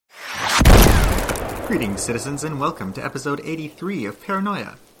Greetings, citizens, and welcome to episode 83 of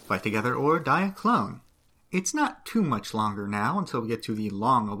Paranoia, Fight Together or Die a Clone. It's not too much longer now until we get to the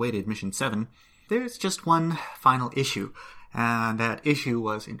long-awaited Mission 7. There's just one final issue, and that issue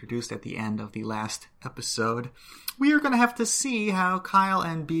was introduced at the end of the last episode. We are going to have to see how Kyle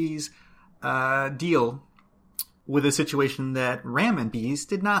and Bees deal with a situation that Ram and Bees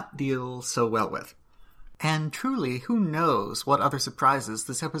did not deal so well with. And truly, who knows what other surprises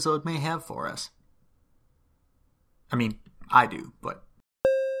this episode may have for us. I mean, I do, but...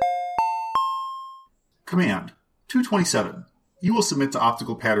 Command 227. You will submit to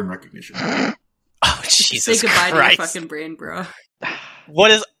optical pattern recognition. Oh, Jesus Say goodbye Christ. to your fucking brain, bro.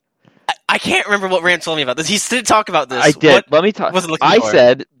 What is... I can't remember what Rand told me about this. He did talk about this. I did. What Let me talk. I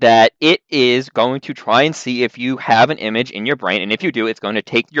said that it is going to try and see if you have an image in your brain, and if you do, it's going to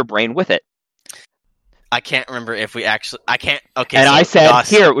take your brain with it. I can't remember if we actually... I can't... Okay, and so I said,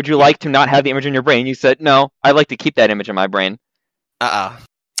 here, would you like to not have the image in your brain? You said, no, I'd like to keep that image in my brain. Uh-oh.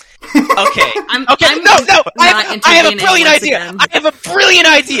 Okay. I'm No! I have a brilliant idea! Again. I have a brilliant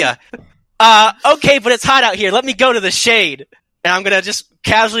idea! Okay, but it's hot out here. Let me go to the shade. And I'm gonna just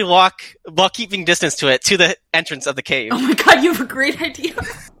casually walk, while keeping distance to it, to the entrance of the cave. Oh my god, you have a great idea.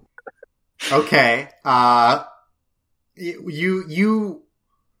 Okay, you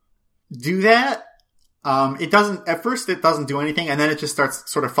do that. At first it doesn't do anything, and then it just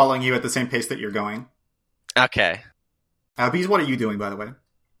starts sort of following you at the same pace that you're going. Okay. Bees, what are you doing, by the way?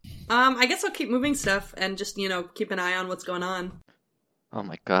 I guess I'll keep moving stuff and just, keep an eye on what's going on. Oh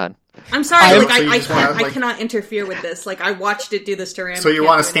my god. I'm sorry, I cannot interfere with this. Like, I watched it do this to Ram. So you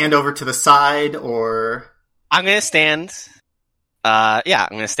want to stand over to the side, or... I'm gonna stand... I'm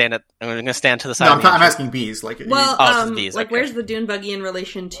gonna stand to the side. No, of the I'm asking Bees. Like, Bees, like, okay. where's the dune buggy in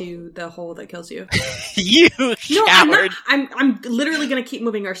relation to the hole that kills you? You No, coward! I'm literally gonna keep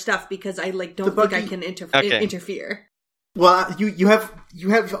moving our stuff because I don't think I can interfere. Well, you have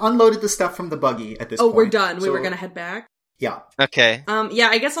unloaded the stuff from the buggy at this point. Oh, we're done. We so... were gonna head back. Yeah. Okay. Yeah,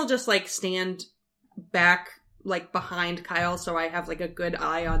 I guess I'll just, stand back, behind Kyle so I have, a good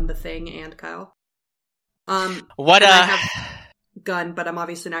eye on the thing and Kyle. What, I have gun, but I'm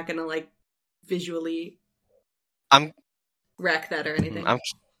obviously not gonna, visually wreck that or anything.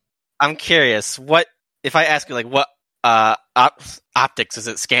 I'm curious, what, if I ask you, what, optics is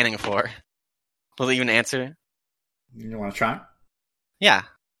it scanning for? Will it even answer? You want to try? Yeah.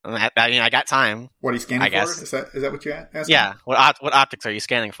 I mean, I got time. What are you scanning I guess. for? Is that what you're asking? Yeah. What optics are you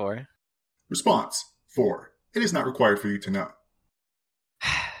scanning for? Response 4. It is not required for you to know.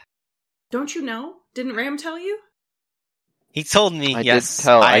 Don't you know? Didn't Ram tell you? He told me. I yes.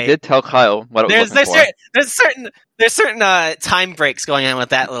 did tell Kyle what it was looking for. There's certain time breaks going on with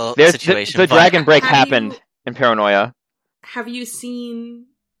that little situation. The dragon break happened in Paranoia. Have you seen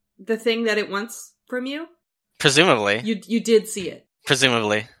the thing that it wants from you? Presumably. You did see it.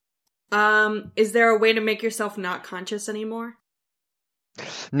 Presumably. Is there a way to make yourself not conscious anymore?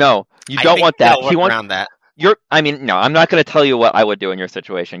 No, you don't want that. He wants around that. No, I'm not going to tell you what I would do in your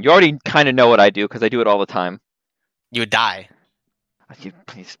situation. You already kind of know what I do because I do it all the time. You would die.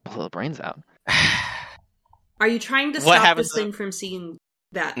 Please blow the brains out. Are you trying to stop this thing from seeing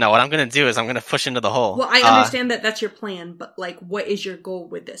that? No, what I'm going to do is I'm going to push into the hole. Well, I understand that that's your plan, but what is your goal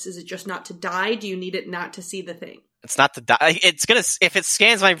with this? Is it just not to die? Do you need it not to see the thing? It's not to die. It's gonna. If it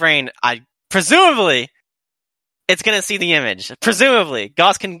scans my brain, presumably it's gonna see the image. Presumably,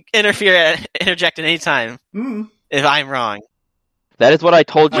 Gauss can interject at any time if I'm wrong. That is what I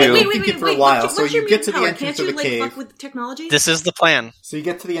told you. Wait, for a while. So you get to the entrance of the cave. Fuck with technology? This is the plan. So you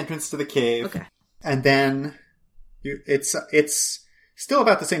get to the entrance to the cave. Okay. And then it's still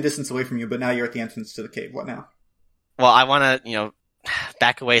about the same distance away from you, but now you're at the entrance to the cave. What now? Well, I want to,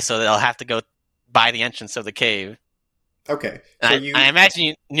 back away so that I'll have to go by the entrance of the cave. Okay. So I imagine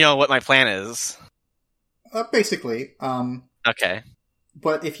you know what my plan is. Basically. Okay.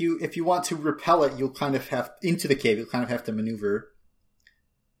 But if you want to repel it, you'll kind of have into the cave. You'll kind of have to maneuver.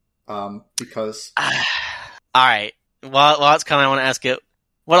 Because. All right. While it's coming, I want to ask you,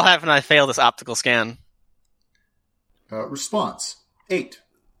 what'll happen if I fail this optical scan? Response 8.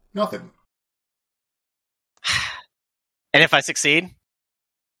 Nothing. And if I succeed?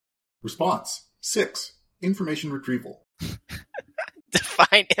 Response 6. Information retrieval.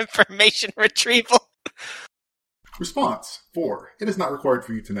 Define information retrieval. Response 4. It is not required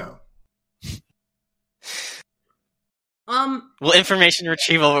for you to know. Will information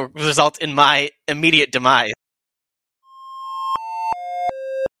retrieval result in my immediate demise?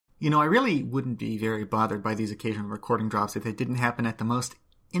 I really wouldn't be very bothered by these occasional recording drops if they didn't happen at the most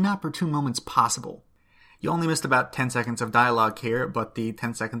inopportune moments possible. You only missed about 10 seconds of dialogue here, but the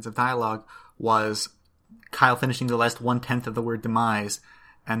 10 seconds of dialogue was Kyle finishing the last 1/10 of the word demise,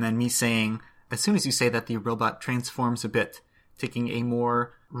 and then me saying, as soon as you say that, the robot transforms a bit, taking a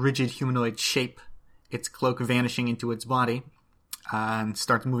more rigid humanoid shape, its cloak vanishing into its body, and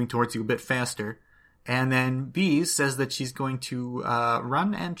starts moving towards you a bit faster. And then Bees says that she's going to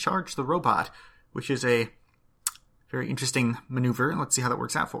run and charge the robot, which is a very interesting maneuver. Let's see how that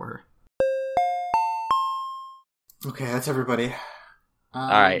works out for her. Okay, that's everybody. All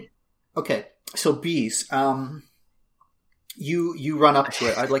right. Okay, so Bees, you run up to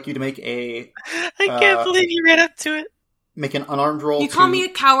it. I'd like you to make a... I can't believe you ran up to it. Make an unarmed roll. You call me a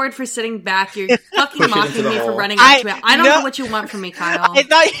coward for sitting back. You're fucking mocking me for running up to it. I don't know what you want from me, Kyle. I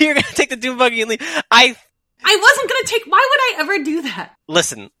thought you were going to take the doom buggy and leave. I wasn't going to take... Why would I ever do that?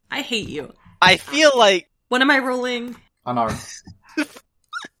 Listen. I hate you. I feel like... What am I rolling? Unarmed.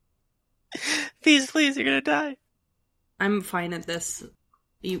 Please, you're going to die. I'm fine at this.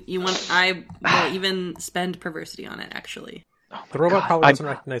 You want? I will even spend perversity on it. Actually, the robot probably doesn't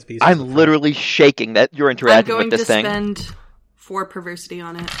recognize bees. I'm literally shaking that you're interacting with this thing. I'm going to spend 4 perversity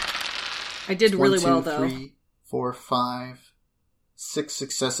on it. I did really well, though. 3, 4, 5, 6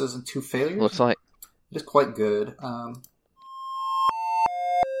 successes and 2 failures. Looks like it is quite good.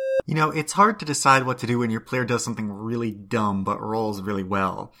 It's hard to decide what to do when your player does something really dumb but rolls really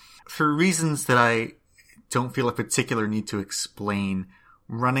well. For reasons that I don't feel a particular need to explain,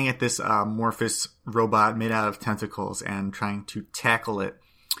 running at this amorphous robot made out of tentacles and trying to tackle it,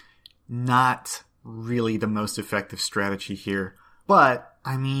 not really the most effective strategy here. But,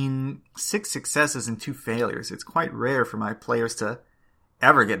 6 successes and 2 failures. It's quite rare for my players to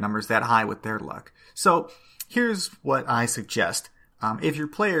ever get numbers that high with their luck. So, here's what I suggest. If your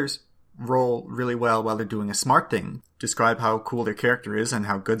players roll really well while they're doing a smart thing, describe how cool their character is and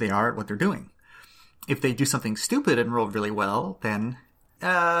how good they are at what they're doing. If they do something stupid and roll really well, then,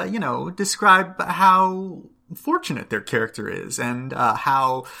 describe how fortunate their character is and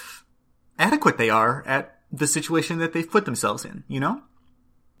how adequate they are at the situation that they've put themselves in,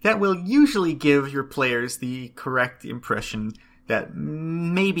 That will usually give your players the correct impression that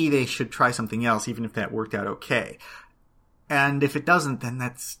maybe they should try something else, even if that worked out okay. And if it doesn't, then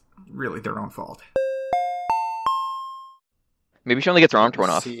that's really their own fault. Maybe she only gets her arm torn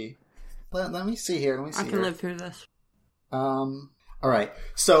off. Let me see here. I can live through this. All right.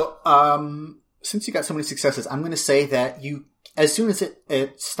 So, since you got so many successes, I'm going to say that you, as soon as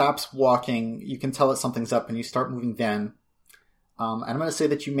it stops walking, you can tell that something's up, and you start moving then. And I'm going to say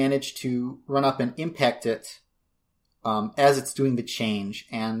that you manage to run up and impact it as it's doing the change,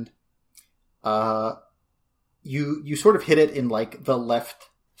 and you sort of hit it in like the left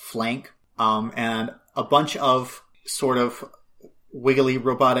flank, and a bunch of sort of wiggly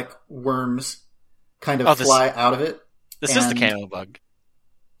robotic worms kind of fly out of it. This is the camo bug.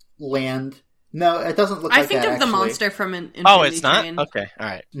 Land. No, it doesn't look like that, I think of the actually. monster from an Infinity Oh, it's not? Train. Okay,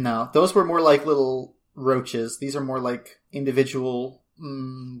 alright. No, those were more like little roaches. These are more like individual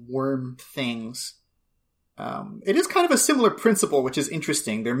worm things. It is kind of a similar principle, which is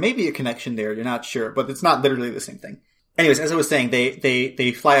interesting. There may be a connection there, you're not sure, but it's not literally the same thing. Anyways, as I was saying,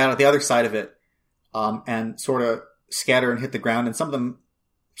 they fly out of the other side of it, and sort of scatter and hit the ground, and some of them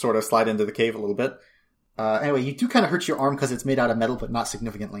sort of slide into the cave a little bit. Anyway, you do kind of hurt your arm because it's made out of metal, but not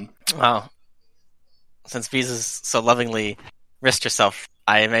significantly. Wow. Since Bees is so lovingly risked herself,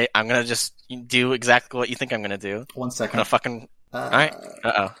 I'm gonna just do exactly what you think I'm gonna do. 1 second. I'm gonna fucking... Alright.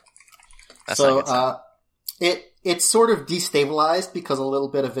 Uh-oh. That's so, it's sort of destabilized because a little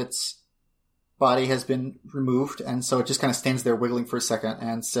bit of its body has been removed, and so it just kind of stands there wiggling for a second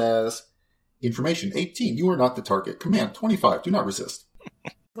and says, Information 18, you are not the target. Command 25, do not resist.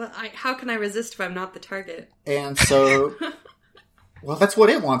 Well, how can I resist if I'm not the target? And so, well, that's what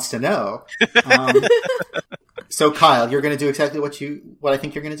it wants to know. So, Kyle, you're going to do exactly what I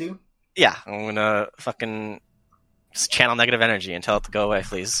think you're going to do? Yeah, I'm gonna fucking just channel negative energy and tell it to go away,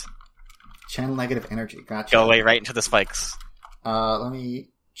 please. Channel negative energy, gotcha. Go away right into the spikes. Let me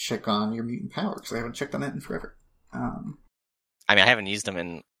check on your mutant power, because I haven't checked on that in forever. I haven't used them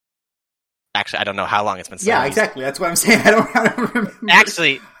in... Actually, I don't know how long it's been since Yeah, exactly. That's what I'm saying. I don't remember.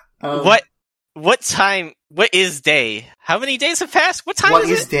 Actually, what time... What is day? How many days have passed? What time is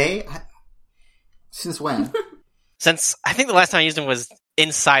it? What is day? Since when? Since... I think the last time I used them was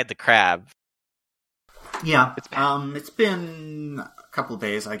inside the crab. Yeah. It's been a couple of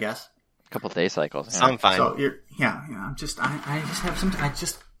days, I guess. A couple of day cycles. Yeah. I'm fine. So I just have some... I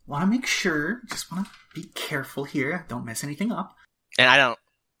just want to make sure. Just want to be careful here. Don't mess anything up. And I don't...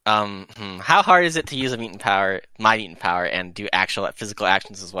 how hard is it to use my mutant power, and do actual physical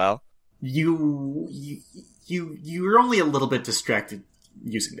actions as well? You're only a little bit distracted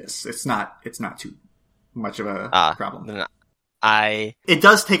using this. It's not too much of a problem. Then It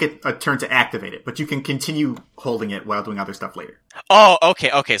does take a turn to activate it, but you can continue holding it while doing other stuff later. Oh,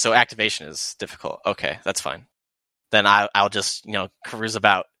 okay. So activation is difficult. Okay, that's fine. Then I'll just cruise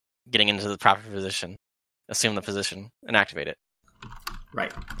about, getting into the proper position, assume the position, and activate it.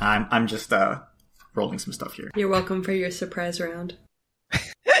 Right. I'm just rolling some stuff here. You're welcome for your surprise round.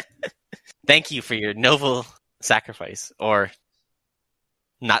 Thank you for your noble sacrifice, or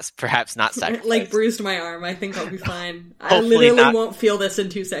perhaps not sacrifice. Like bruised my arm. I think I'll be fine. I Hopefully literally won't feel this in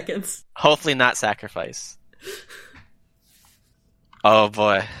 2 seconds. Hopefully not sacrifice. Oh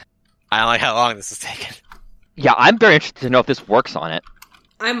boy. I don't like how long this is taking. Yeah, I'm very interested to know if this works on it.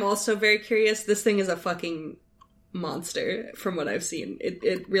 I'm also very curious. This thing is a fucking monster from what I've seen.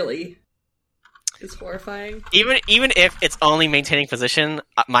 It really is horrifying. Even if it's only maintaining position,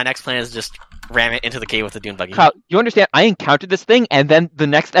 my next plan is just ram it into the cave with the dune buggy. Kyle, you understand? I encountered this thing, and then the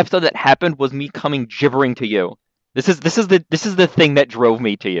next episode that happened was me coming gibbering to you. This is the thing that drove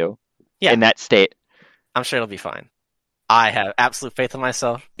me to you. Yeah. In that state. I'm sure it'll be fine. I have absolute faith in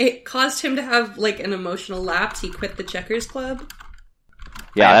myself. It caused him to have like an emotional lapse. He quit the checkers club.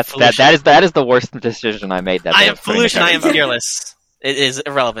 Yeah, that is the worst decision I made. I am foolish and I am fearless. It is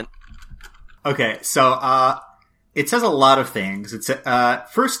irrelevant. Okay, so it says a lot of things. It's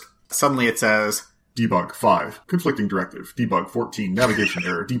first, suddenly it says Debug 5, conflicting directive. Debug 14, navigation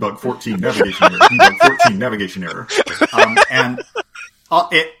error. Debug 14, navigation error. Debug 14, navigation error. And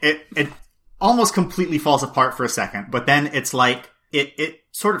it almost completely falls apart for a second, but then it's like it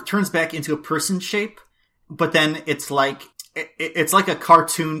sort of turns back into a person shape, but then it's like it's like a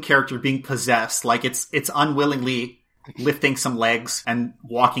cartoon character being possessed, like it's unwillingly lifting some legs and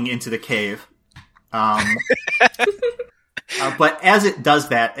walking into the cave. But as it does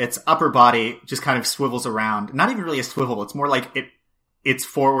that, its upper body just kind of swivels around. Not even really a swivel. It's more like its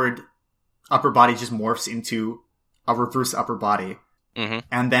forward upper body just morphs into a reverse upper body. Mm-hmm.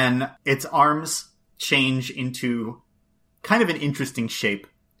 And then its arms change into kind of an interesting shape.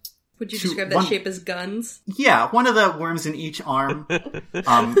 Would you describe that shape as guns? Yeah, one of the worms in each arm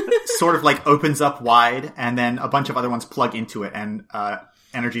sort of like opens up wide, and then a bunch of other ones plug into it, and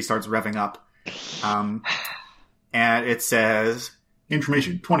energy starts revving up. And it says...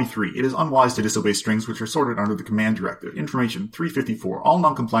 Information 23. It is unwise to disobey strings which are sorted under the command directive. Information 354. All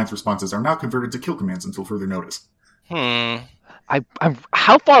non-compliance responses are now converted to kill commands until further notice. I'm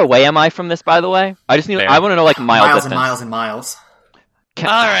how far away am I from this, by the way? I want to know, like, miles and miles and miles. All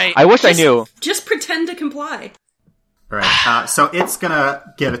right. I wish I knew. Just pretend to comply. Right. So it's gonna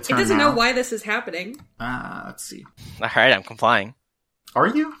get a turn. It doesn't now. know why this is happening. Let's see. All right, I'm complying. Are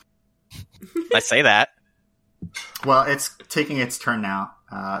you? I say that. Well, it's taking its turn now.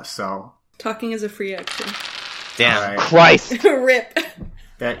 So talking is a free action. Damn. Right. Christ. Rip.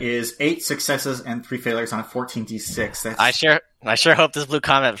 That is 8 successes and 3 failures on a 14d6. That's... I sure hope this blue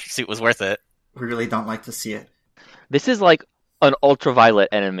combat suit was worth it. We really don't like to see it. This is like an ultraviolet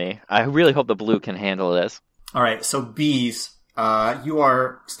enemy. I really hope the blue can handle this. All right, so bees, you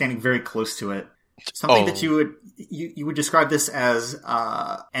are standing very close to it. Something that you would describe this as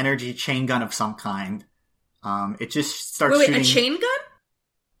energy chain gun of some kind. It just starts shooting. Wait, a chain gun?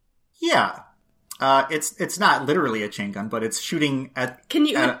 Yeah. It's not literally a chain gun, but it's shooting at... Can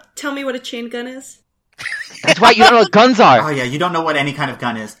you tell me what a chain gun is? That's right, you don't know what guns are! Oh yeah, you don't know what any kind of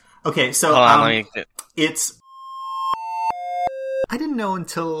gun is. Okay, so it's... I didn't know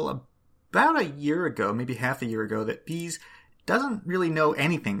until about a year ago, maybe half a year ago, that Bees doesn't really know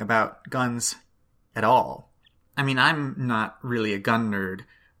anything about guns at all. I mean, I'm not really a gun nerd.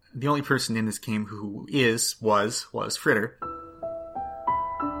 The only person in this game who was Fritter.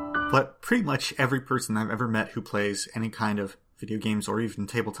 But pretty much every person I've ever met who plays any kind of video games or even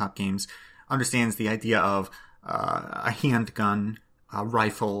tabletop games understands the idea of a handgun, a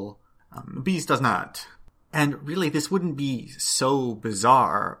rifle. Bees does not. And really, this wouldn't be so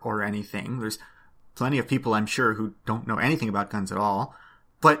bizarre or anything. There's plenty of people, I'm sure, who don't know anything about guns at all.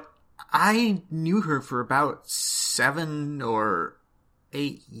 But I knew her for about 7 or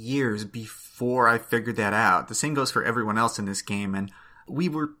 8 years before I figured that out. The same goes for everyone else in this game. And we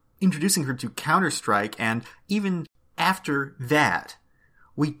were introducing her to Counter-Strike, and even after that,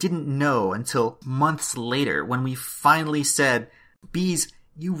 we didn't know until months later when we finally said, Bees,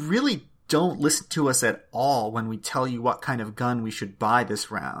 you really don't listen to us at all when we tell you what kind of gun we should buy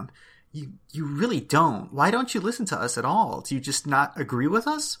this round. You really don't. Why don't you listen to us at all? Do you just not agree with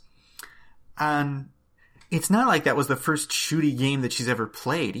us? And it's not like that was the first shooty game that she's ever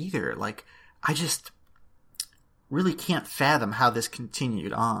played either. Like, I just really can't fathom how this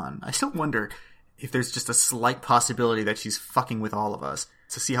continued on. I still wonder if there's just a slight possibility that she's fucking with all of us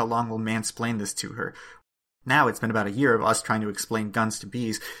to see how long we'll mansplain this to her. Now it's been about a year of us trying to explain guns to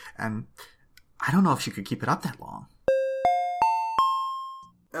bees, and I don't know if she could keep it up that long.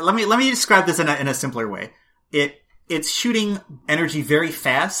 Let me describe this in a simpler way. It's shooting energy very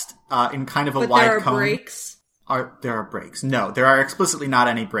fast in kind of a wide cone. But there are breaks? There are breaks. No, there are explicitly not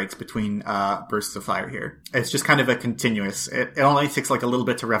any breaks between bursts of fire here. It's just kind of a continuous. It only takes like a little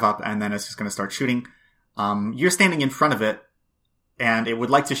bit to rev up, and then it's just going to start shooting. You're standing in front of it, and it would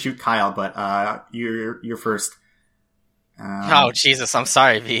like to shoot Kyle, but you're first. Oh, Jesus, I'm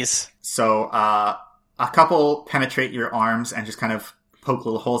sorry, Bees. So a couple penetrate your arms and just kind of poke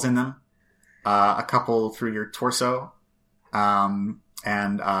little holes in them. A couple through your torso. And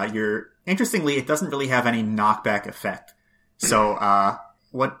interestingly, it doesn't really have any knockback effect. So,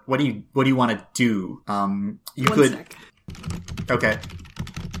 what do you want to do? You One could. sec. Okay.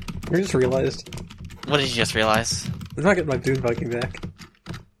 I just realized. What did you just realize? I'm not getting my dune buggy back.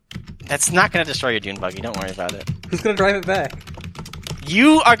 That's not going to destroy your dune buggy. Don't worry about it. Who's gonna drive it back?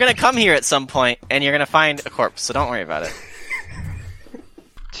 You are going to come here at some point, and you're going to find a corpse. So don't worry about it.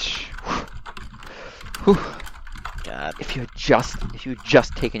 God. If you had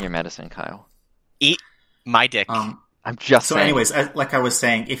just taken your medicine, Kyle. Eat my dick. I'm just so saying. Anyways, like I was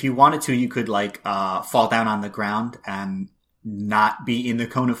saying, if you wanted to, you could fall down on the ground and not be in the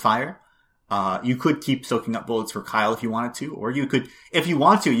cone of fire. You could keep soaking up bullets for Kyle if you wanted to, or you could, if you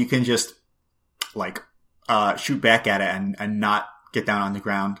want to, you can just shoot back at it and not get down on the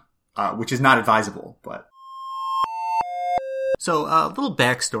ground, which is not advisable, but. So, a little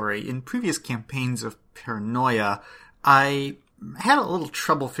backstory. In previous campaigns of Paranoia, I had a little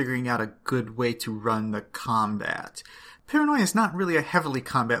trouble figuring out a good way to run the combat. Paranoia is not really a heavily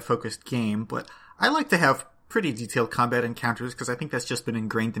combat-focused game, but I like to have pretty detailed combat encounters because I think that's just been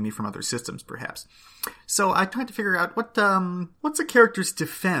ingrained in me from other systems, perhaps. So I tried to figure out what's a character's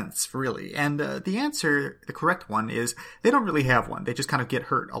defense, really, and the answer, the correct one, is they don't really have one. They just kind of get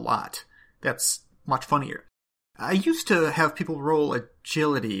hurt a lot. That's much funnier. I used to have people roll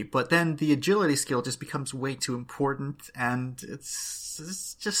agility, but then the agility skill just becomes way too important, and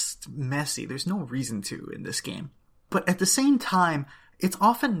it's just messy. There's no reason to in this game. But at the same time, it's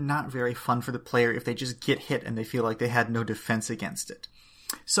often not very fun for the player if they just get hit and they feel like they had no defense against it.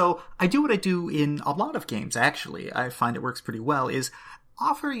 So I do what I do in a lot of games, actually. I find it works pretty well, is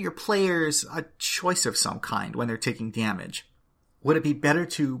offer your players a choice of some kind when they're taking damage. Would it be better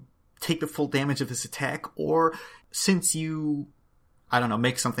to take the full damage of this attack, or since you, I don't know,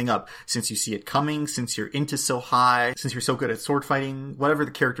 make something up, since you see it coming, since you're into so high, since you're so good at sword fighting, whatever the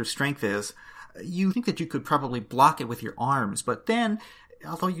character's strength is, you think that you could probably block it with your arms, but then,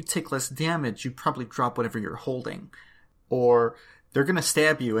 although you take less damage, you probably drop whatever you're holding. Or they're going to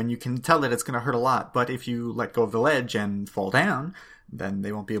stab you and you can tell that it's going to hurt a lot, but if you let go of the ledge and fall down, then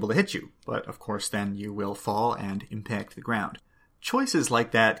they won't be able to hit you. But of course then you will fall and impact the ground. Choices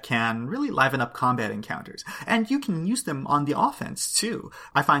like that can really liven up combat encounters. And you can use them on the offense, too.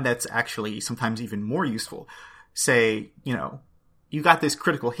 I find that's actually sometimes even more useful. Say, you got this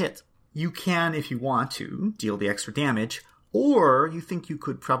critical hit. You can, if you want to, deal the extra damage, or you think you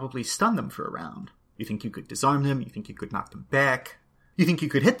could probably stun them for a round. You think you could disarm them, you think you could knock them back, you think you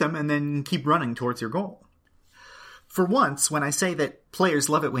could hit them and then keep running towards your goal. For once, when I say that players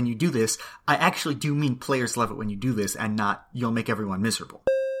love it when you do this, I actually do mean players love it when you do this and not you'll make everyone miserable.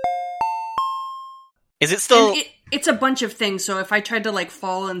 Is it still... It's a bunch of things, so if I tried to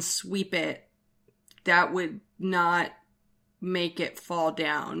fall and sweep it, that would not make it fall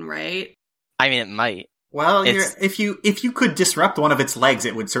down, right? I mean, it might. Well, if you could disrupt one of its legs,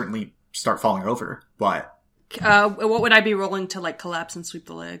 it would certainly start falling over, but... what would I be rolling to, collapse and sweep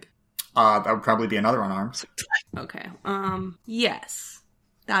the leg? That would probably be another unarmed. Okay. Yes.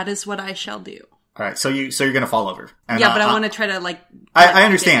 That is what I shall do. Alright, so you're gonna fall over. And, yeah, but I want to try to, I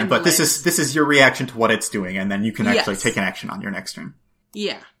understand, but this is your reaction to what it's doing, and then you can actually take an action on your next turn.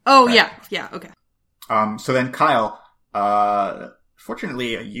 Yeah. Oh, right. Yeah, okay. So then Kyle,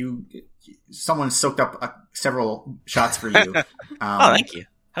 fortunately, someone soaked up several shots for you. Oh, thank you.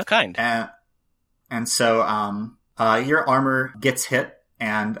 How kind. And so, your armor gets hit,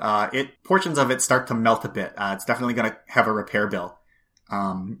 and portions of it start to melt a bit. It's definitely going to have a repair bill.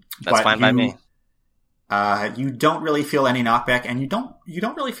 That's fine by me. You don't really feel any knockback, and you don't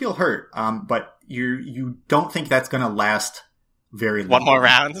really feel hurt. But you don't think that's going to last very long. One more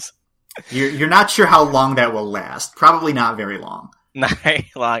rounds? You're not sure how long that will last. Probably not very long. Not very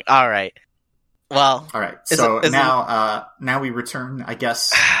long. All right. Well. All right. So now we return, I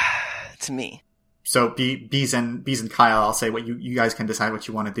guess, to me. So Bees and Kyle, I'll say what you guys can decide what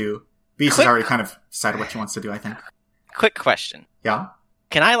you want to do. Bees has already kind of decided what she wants to do, I think. Quick question. Yeah?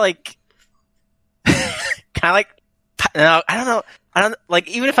 Can I Can I no, I don't know. I don't like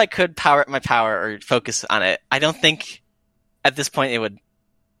even if I could power up my power or focus on it. I don't think at this point it would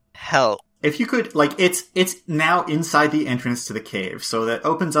help. If you could, it's now inside the entrance to the cave, so that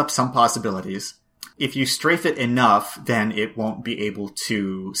opens up some possibilities. If you strafe it enough, then it won't be able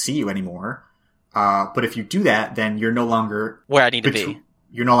to see you anymore. But if you do that, then you're no longer where I need to be.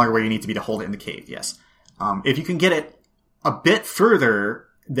 You're no longer where you need to be to hold it in the cave, yes. If you can get it a bit further,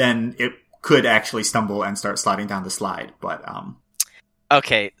 then it could actually stumble and start sliding down the slide, but,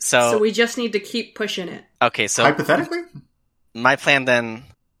 Okay, so we just need to keep pushing it. Okay, so... Hypothetically? My plan then...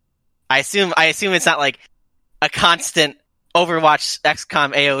 I assume it's not like a constant Overwatch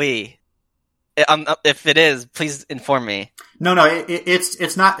XCOM AoE. If it is, please inform me. No,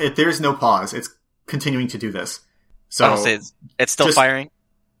 it's not, there's no pause. It's continuing to do this. So it's still firing?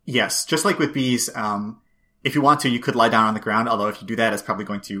 Yes, just like with bees, if you want to, you could lie down on the ground, although if you do that, it's probably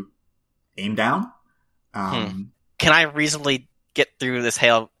going to aim down. Can I reasonably get through this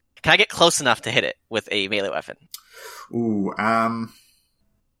hail? Can I get close enough to hit it with a melee weapon? Ooh,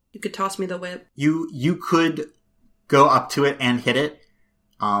 You could toss me the whip. You could go up to it and hit it.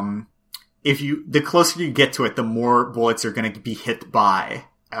 The closer you get to it, the more bullets are going to be hit by,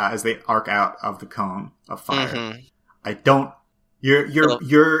 as they arc out of the cone of fire. Mm-hmm. I don't,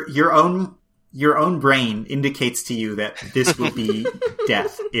 your own brain indicates to you that this will be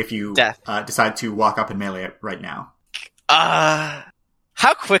death if you decide to walk up and melee it right now.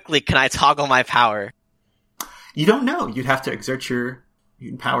 How quickly can I toggle my power? You don't know. You'd have to exert your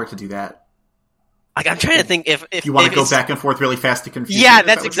mutant power to do that. Like, I'm trying to think if you want to go back and forth really fast to confuse. Yeah,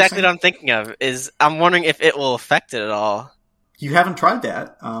 that's exactly what I'm thinking of. I'm wondering if it will affect it at all. You haven't tried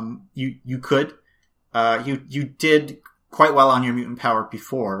that. You could. You did quite well on your mutant power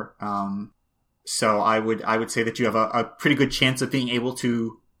before. So I would say that you have a pretty good chance of being able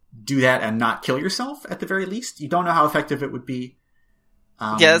to do that and not kill yourself at the very least. You don't know how effective it would be.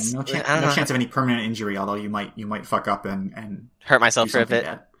 Yes, no chance of any permanent injury, although you might fuck up and hurt myself for a bit.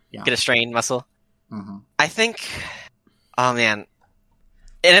 Yeah. Get a strained muscle. Mm-hmm. I think. Oh man.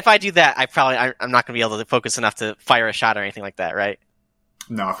 And if I do that, I'm not going to be able to focus enough to fire a shot or anything like that, right?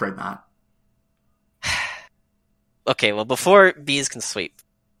 No, afraid not. Okay, well, before bees can sweep.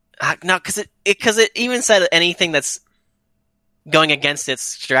 No, because it even said anything that's going against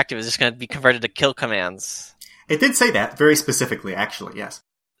its directive is just going to be converted to kill commands. It did say that very specifically, actually. Yes.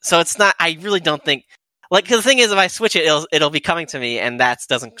 So it's not. I really don't think. Like, because the thing is, if I switch it, it'll be coming to me, and that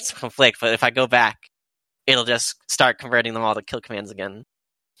doesn't conflict. But if I go back, it'll just start converting them all to kill commands again.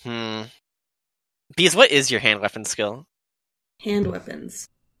 Bees, what is your hand weapon skill? Hand weapons.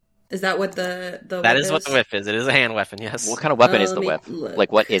 Is that what the That is what the whip is. It is a hand weapon, yes. What kind of weapon is the whip? Look.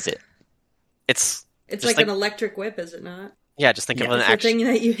 Like, what is it? It's like an electric whip, is it not? Yeah, just think of an the thing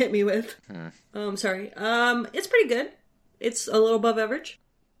that you hit me with. Sorry. It's pretty good. It's a little above average.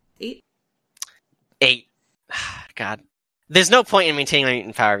 8. God. There's no point in maintaining my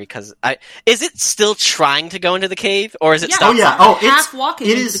mutant power because is it still trying to go into the cave, or is it stopped? Oh yeah. Half walking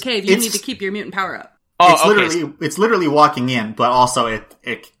into the cave. You need to keep your mutant power up. It's literally walking in, but also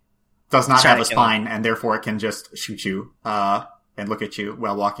it does not have a spine, and therefore it can just shoot you and look at you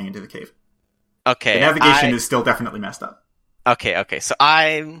while walking into the cave. Okay. The navigation is still definitely messed up. Okay. So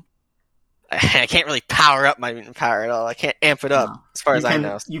I can't really power up my mutant power at all. I can't amp it up, as far as I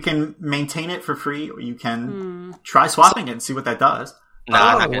know. You can maintain it for free, or you can try swapping it and see what that does. No,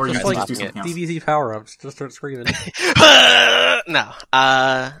 I'm not or going you to can try just do swapping something else. DBZ power-ups. Just start screaming. No.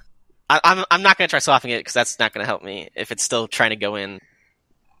 I'm not going to try swapping it, because that's not going to help me if it's still trying to go in.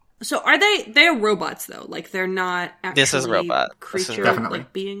 So are they're robots, though? Like, they're not actually This is robot.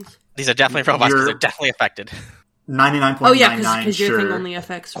 creature-like beings? These are definitely robots, because they're definitely affected. 99.99 Oh yeah, because your thing only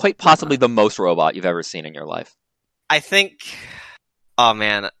affects quite possibly the most robot you've ever seen in your life. I think. Oh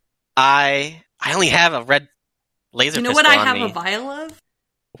man, I only have a red laser. Do you know pistol what I on have me. a vial of?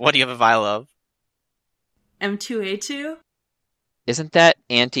 What do you have a vial of? M2A2. Isn't that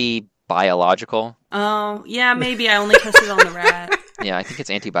anti-biological? Oh yeah, maybe I only tested on the rat. Yeah, I think it's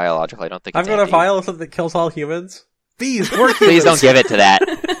anti-biological. I don't think I've it's got a vial of something that kills all humans. Bees, work Please don't give it to that.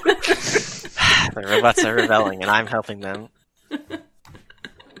 The robots are rebelling, and I'm helping them.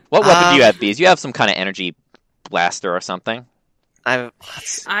 What weapon do you have, Bees? You have some kind of energy blaster or something? I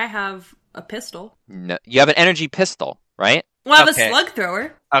have a pistol. No, you have an energy pistol, right? Well, I have Okay. a slug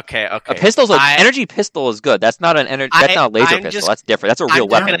thrower. Okay. A pistol's energy pistol is good. That's not an That's not a laser I'm pistol. just- That's different. That's a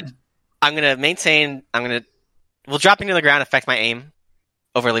real I'm weapon. I'm gonna maintain. Will dropping to the ground affect my aim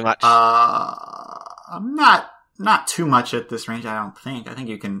overly much? I'm not too much at this range. I don't think. I think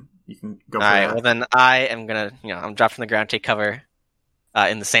you can go for Alright, that. well then I am gonna, I'm dropped from the ground, take cover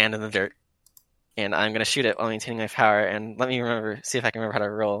in the sand and the dirt. and I'm gonna shoot it while maintaining my power. And let me see if I can remember how to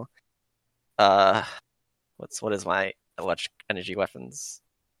roll. What is my electric energy weapons?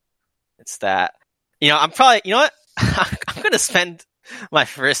 It's that. I'm probably. You know what? I'm gonna spend my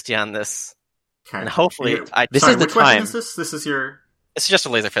first on this, Okay. and hopefully, This Sorry, is the which weapon time. is this? This is your... It's just a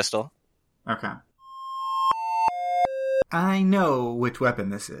laser pistol. Okay. I know which weapon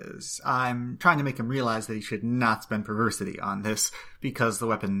this is. I'm trying to make him realize that he should not spend perversity on this, because the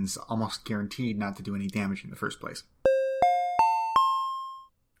weapon's almost guaranteed not to do any damage in the first place.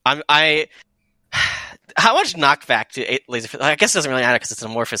 How much knockback to laser pistol? I guess it doesn't really matter because it's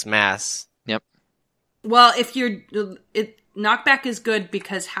an amorphous mass. Yep. Well, knockback is good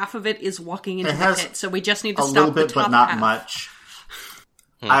because half of it is walking into It the has pit, so we just need to A stop little the bit, top but not half. much.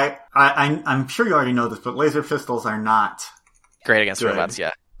 I'm sure you already know this, but laser pistols are not Great against good robots,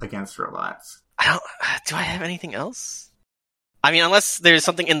 yeah. against robots. Do I have anything else? I mean, unless there's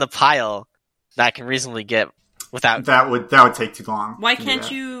something in the pile that I can reasonably get without... That would take too long. Why to do can't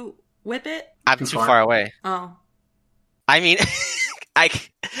that. you whip it? I'm Too too far. far away. Oh, I mean, I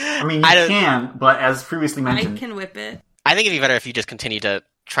mean, you can, but as previously I mentioned, can whip it. I think it'd be better if you just continue to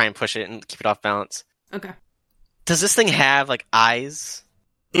try and push it and keep it off balance. Okay. Does this thing have, eyes?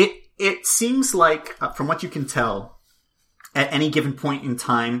 it seems like, from what you can tell, at any given point in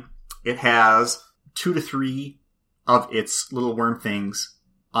time, it has 2 to 3 of its little worm things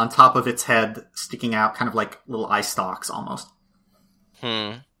on top of its head, sticking out, kind of like little eye stalks, almost.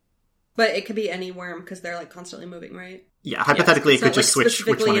 But it could be any worm because they're constantly moving, right? Yeah, hypothetically, It's it could not, just switch which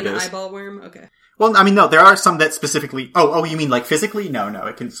specifically one it an is. eyeball worm. Okay. Well, I mean, no, there are some that specifically... Oh, you mean physically? No,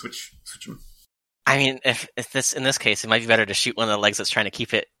 it can switch them. I mean, if in this case, it might be better to shoot one of the legs that's trying to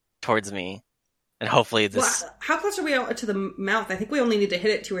keep it towards me. And hopefully this... Well, how close are we to the mouth? I think we only need to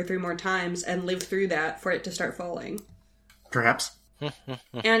hit it 2 or 3 more times and live through that for it to start falling. Perhaps.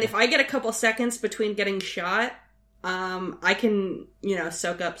 And if I get a couple seconds between getting shot, I can,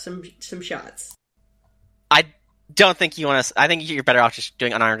 soak up some shots. I don't think you want to... I think you're better off just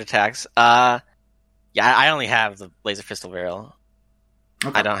doing unarmed attacks. Yeah, I only have the laser pistol barrel.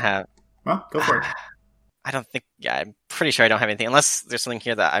 Okay. I don't have... Well, go for it. I don't think... Yeah, I'm pretty sure I don't have anything. Unless there's something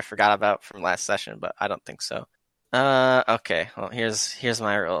here that I forgot about from last session, but I don't think so. Okay. Well, here's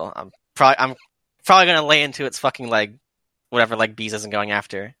my roll. I'm probably gonna lay into its fucking leg, whatever leg Bees isn't going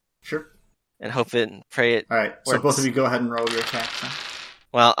after, Sure. and hope it and pray it. Alright, so works. both of you go ahead and roll your attacks. Then.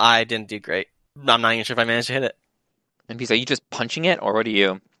 Well, I didn't do great. I'm not even sure if I managed to hit it. And Bees, are you just punching it, or what are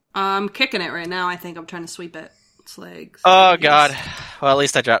you? I'm kicking it right now. I think I'm trying to sweep it. Its legs. Oh god. Well, at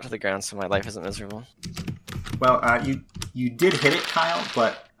least I dropped to the ground, so my life isn't miserable. Well, you did hit it, Kyle,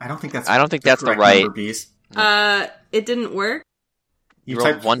 but I don't think that's the correct right- number, Bees. It didn't work. You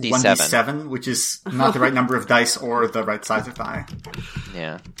rolled typed 1d7. 1d7, which is not the right number of dice or the right size of die.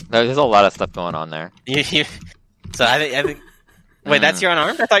 Yeah. There's a lot of stuff going on there. So I think. Wait, that's your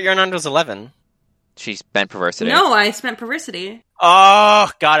unarmed? I thought your unarmed was 11. She spent perversity. No, I spent perversity.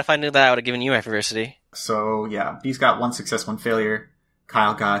 Oh god, if I knew that, I would have given you my perversity. So, yeah, Bees got 1 success, 1 failure.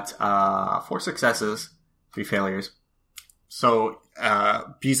 Kyle got 4 successes, 3 failures. So,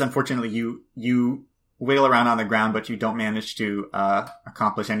 Bees, unfortunately, you wiggle around on the ground, but you don't manage to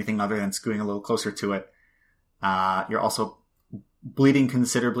accomplish anything other than scooting a little closer to it. You're also bleeding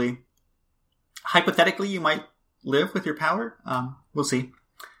considerably. Hypothetically, you might live with your power. We'll see.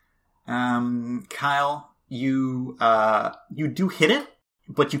 Kyle, you do hit it,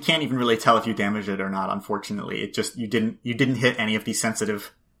 but you can't even really tell if you damaged it or not, unfortunately. It just, you didn't hit any of the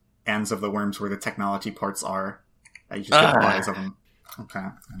sensitive ends of the worms where the technology parts are. You just got the eyes of them. Okay,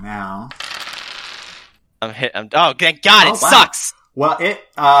 now... I'm hit. Oh, thank god, it wow. sucks! Well, it,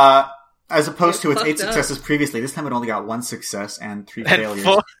 as opposed to its 8 fucked up. successes previously, this time it only got 1 success and 3 And failures.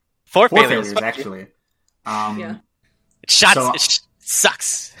 4 4 failures. failures, actually. Yeah. It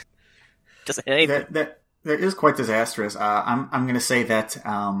sucks. Doesn't hit anything. That is quite disastrous. I'm going to say that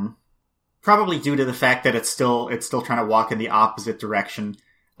probably due to the fact that it's still trying to walk in the opposite direction.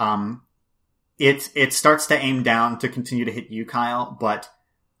 It starts to aim down to continue to hit you, Kyle, but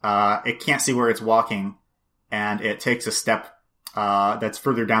it can't see where it's walking, and it takes a step that's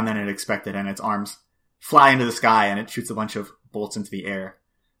further down than it expected, and its arms fly into the sky, and it shoots a bunch of bolts into the air.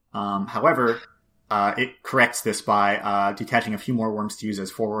 However, it corrects this by detaching a few more worms to use as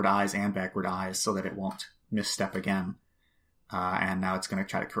forward eyes and backward eyes so that it won't misstep again. And now it's going to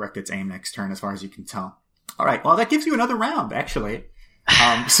try to correct its aim next turn, as far as you can tell. All right, well, that gives you another round, actually.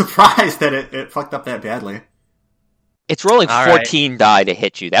 Surprised that it fucked up that badly. It's rolling All 14 die to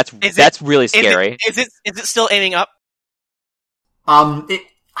hit you. That's really scary. Is it still aiming up?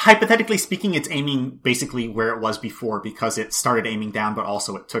 Hypothetically speaking, it's aiming basically where it was before because it started aiming down, but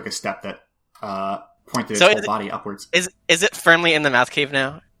also it took a step that pointed So its whole body upwards. Is it firmly in the mouth cave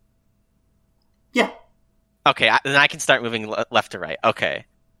now? Yeah. Okay, then I can start moving left to right. Okay.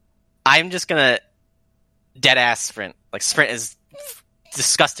 I'm just gonna dead-ass sprint. Like, sprint as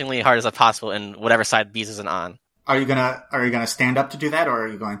disgustingly hard as possible in whatever side Bees isn't on. Are you gonna stand up to do that, or are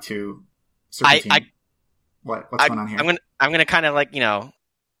you going to serpentine? What's going on here? I'm gonna kind of like,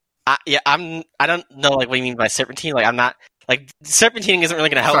 I don't know like what you mean by serpentine. Like, I'm not like serpentining isn't really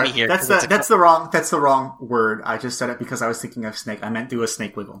gonna help me here. That's the wrong word. I just said it because I was thinking of snake. I meant do a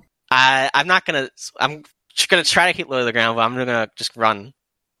snake wiggle. I'm just gonna try to keep low to the ground, but I'm gonna just run.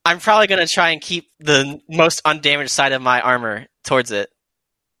 I'm probably gonna try and keep the most undamaged side of my armor towards it.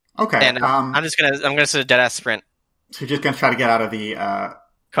 Okay. And I'm gonna sort of dead ass sprint. So you're just gonna try to get out of the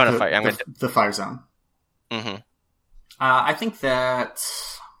cone of fire. The fire zone. Mm-hmm. I think that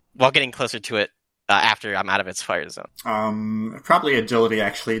while getting closer to it after I'm out of its fire zone. Probably agility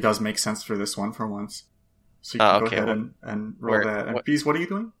actually does make sense for this one for once. So you can go ahead and roll that. And Bees, what are you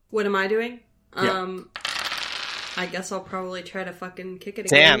doing? What am I doing? Yeah. I guess I'll probably try to fucking kick it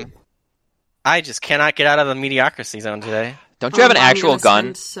again. Damn. I just cannot get out of the mediocrity zone today. Don't you have an actual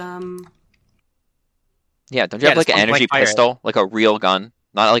gun? Yeah, don't you have like an energy pistol? Like a real gun?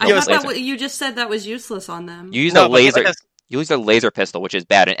 Not like a laser. You just said that was useless on them. You use a laser. You use a laser pistol, which is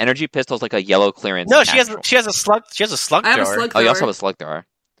bad. An energy pistol is like a yellow clearance. No, she has a slug. She has a slug thrower. I have a slug thrower. Oh, you also have a slug thrower.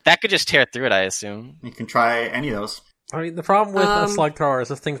 That could just tear through it, I assume. You can try any of those. I mean, the problem with a slug thrower is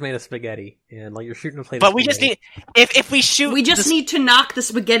this thing's made of spaghetti, and like you're shooting a plate. But of we spaghetti. just need if we shoot. We just need to knock the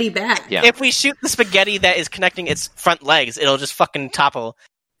spaghetti back. Yeah. If we shoot the spaghetti that is connecting its front legs, it'll just fucking topple.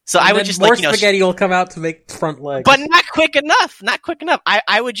 So and I would just more spaghetti will come out to make front legs, but not quick enough. Not quick enough.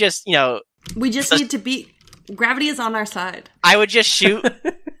 I would just We just need to beat. Gravity is on our side. I would just shoot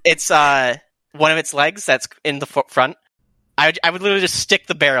its one of its legs that's in the front. I would literally just stick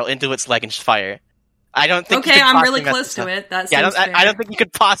the barrel into its leg and just fire. I don't think. Okay, I'm really close to it. That seems fair. I don't think you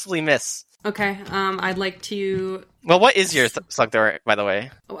could possibly miss. Okay, I'd like to. Well, what is your slug thrower, by the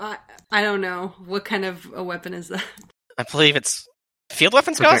way? I don't know. What kind of a weapon is that? I believe it's field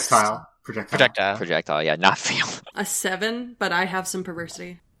weapons. Projectile. Yeah, not field. A 7, but I have some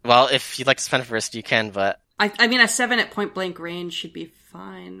perversity. Well, if you'd like to spend perversity, you can. But I mean, a 7 at point blank range should be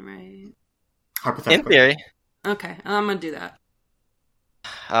fine, right? Hypothetically. In theory. Okay, I'm gonna do that.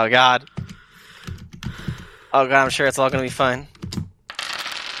 Oh god, I'm sure it's all gonna be fine.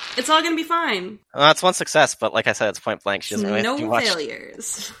 It's all gonna be fine. Well, that's one success, but like I said, it's point blank. She doesn't really have to do much. No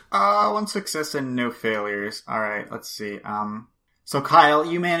failures. One success and no failures. Alright, let's see. So Kyle,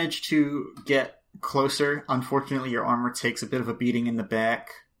 you managed to get closer. Unfortunately, your armor takes a bit of a beating in the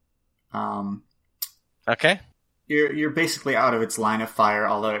back. Okay. You're basically out of its line of fire,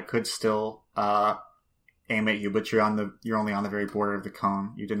 although it could still aim at you, but you're only on the very border of the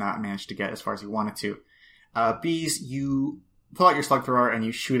cone. You did not manage to get as far as you wanted to. Bees, you pull out your slug thrower and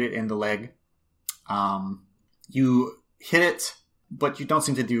you shoot it in the leg. You hit it, but you don't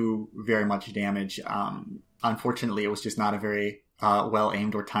seem to do very much damage. Unfortunately, it was just not a very well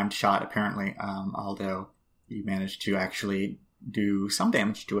aimed or timed shot, apparently, although you managed to actually do some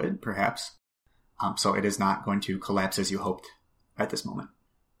damage to it, perhaps. So it is not going to collapse as you hoped at this moment.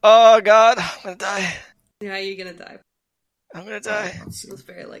 Oh god, I'm gonna die. Yeah, you're gonna die. I'm gonna die. That's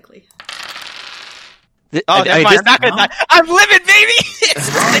very likely. Never mind. I'm not gonna die. I'm living, baby!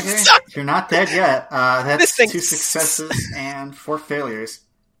 You're not dead yet. That's 2 successes and 4 failures.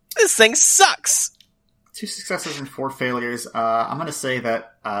 This thing sucks! 2 successes and 4 failures. I'm gonna say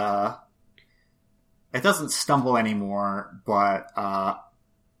that it doesn't stumble anymore, but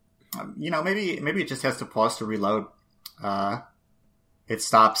maybe it just has to pause to reload. It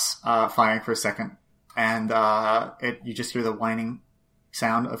stops firing for a second, and you just hear the whining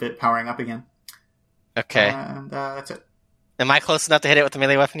sound of it powering up again. Okay. And that's it. Am I close enough to hit it with the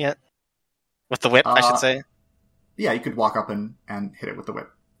melee weapon yet? With the whip, I should say. Yeah, you could walk up and hit it with the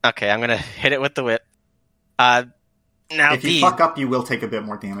whip. Okay, I'm gonna hit it with the whip. Now, if you fuck up, you will take a bit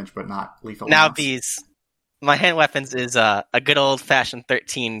more damage, but not lethal. Now, amounts. Bees, my hand weapons is a good old-fashioned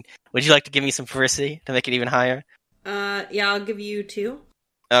 13. Would you like to give me some perversity to make it even higher? Yeah, I'll give you 2.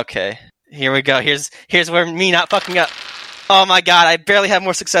 Okay, here we go. Here's where me not fucking up. Oh my god, I barely have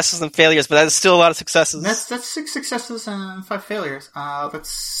more successes than failures, but that's still a lot of successes. That's 6 successes and 5 failures. Let's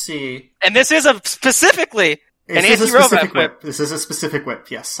see. And this is specifically an anti-robot whip. This is a specific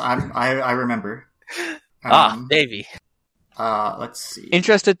whip. Yes, I remember. Davey. Let's see.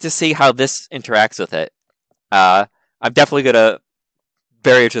 Interested to see how this interacts with it. I'm definitely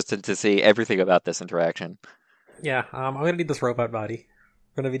very interested to see everything about this interaction. Yeah, I'm gonna need this robot body.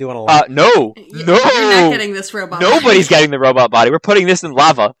 We're gonna be doing a lot. No! You're not getting this robot. Nobody's getting the robot body. We're putting this in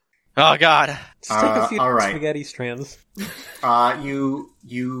lava. Oh God! Just take a few all right. spaghetti strands.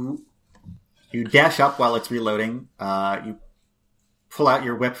 You dash up while it's reloading. You pull out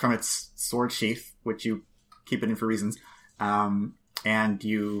your whip from its sword sheath, which you keep it in for reasons. And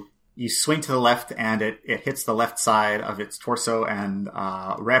you swing to the left, and it hits the left side of its torso and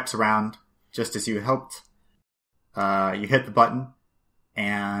wraps around just as you had hoped. You hit the button,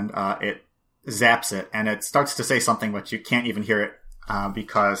 and it zaps it, and it starts to say something, but you can't even hear it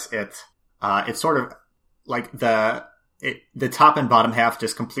because it's sort of like the top and bottom half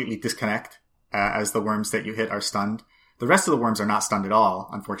just completely disconnect as the worms that you hit are stunned. The rest of the worms are not stunned at all,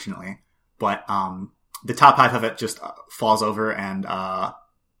 unfortunately, but the top half of it just falls over and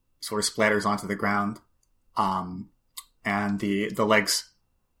sort of splatters onto the ground. And the legs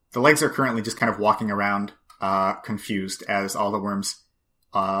are currently just kind of walking around confused as all the worms,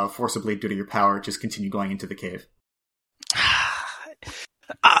 forcibly due to your power, just continue going into the cave.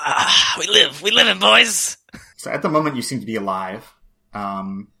 We live in, boys. So at the moment, you seem to be alive.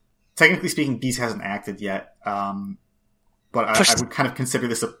 Technically speaking, Beast hasn't acted yet. But I would kind of consider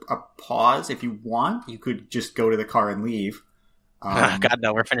this a pause. If you want, you could just go to the car and leave. God,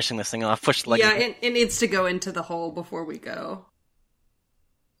 no, we're finishing this thing off. Push the leg. Yeah, it needs to go into the hole before we go.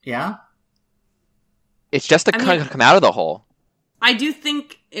 Yeah? It's just to come out of the hole. I do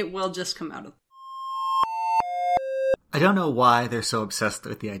think it will just come out of. I don't know why they're so obsessed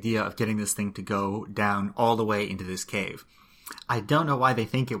with the idea of getting this thing to go down all the way into this cave. I don't know why they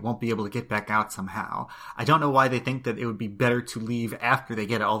think it won't be able to get back out somehow. I don't know why they think that it would be better to leave after they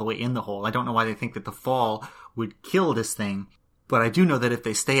get it all the way in the hole. I don't know why they think that the fall would kill this thing. But I do know that if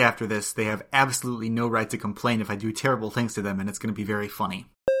they stay after this, they have absolutely no right to complain if I do terrible things to them, and it's going to be very funny.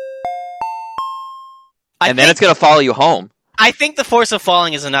 And then it's going to follow you home. I think the force of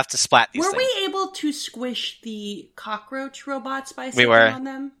falling is enough to splat these things. Were we able to squish the cockroach robots by We stepping were. on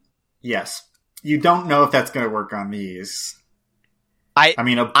them? Yes. You don't know if that's going to work on these. I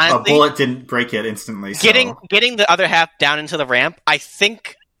mean, a honestly, bullet didn't break it instantly. So. Getting the other half down into the ramp, I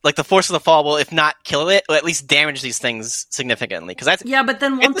think, like, the force of the fall will, if not kill it, will at least damage these things significantly. Yeah, but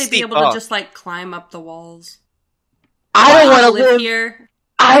then won't It's a they be steep able fall. to just, like, climb up the walls? I don't want to live live here.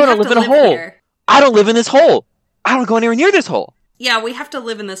 I We want have to live in a hole. here. I don't live in this hole. I don't go anywhere near this hole. Yeah, we have to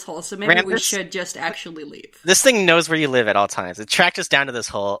live in this hole, so maybe we Rampus? should just actually leave. This thing knows where you live at all times. It tracked us down to this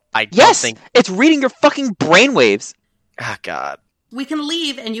hole. I don't Yes, think... it's reading your fucking brainwaves. Oh, God. We can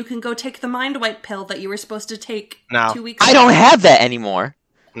leave, and you can go take the mind wipe pill that you were supposed to take No. 2 weeks ago. I don't have that anymore.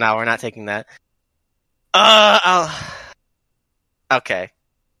 No, we're not taking that. Okay.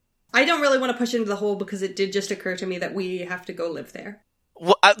 I don't really want to push into the hole because it did just occur to me that we have to go live there.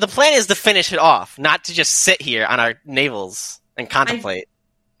 Well, the plan is to finish it off, not to just sit here on our navels and contemplate.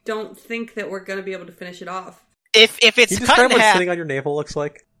 Don't think that we're going to be able to finish it off. If it's Can you cut describe in what half, sitting on your navel looks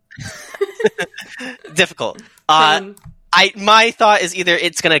like? difficult. Same. My thought is either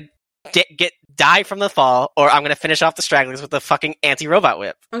it's gonna die from the fall, or I'm gonna finish off the stragglers with the fucking anti-robot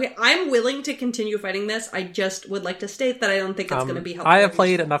whip. Okay, I'm willing to continue fighting this. I just would like to state that I don't think it's going to be helpful. I have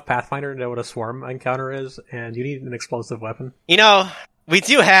played enough Pathfinder to know what a swarm encounter is, and you need an explosive weapon. You know, we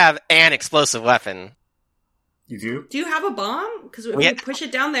do have an explosive weapon. You do? Do you have a bomb? Because if We you had- push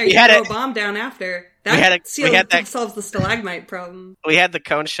it down there, we you had throw it. a bomb down after. We had that- solves the stalagmite problem. We had the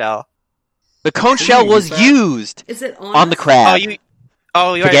cone shell. The cone shell was used Is it on on the us? crab. You're To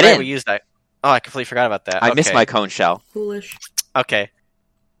right, get in. we used that. Oh, I completely forgot about that. I missed Okay. my cone shell. Foolish. Okay.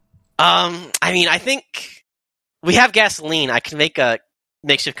 I mean, I think we have gasoline. I can make a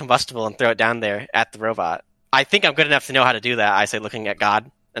makeshift combustible and throw it down there at the robot. I think I'm good enough to know how to do that. I say looking at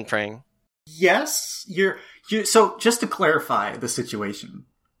God and praying. Yes, so just to clarify the situation,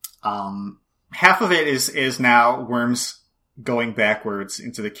 half of it is now worms going backwards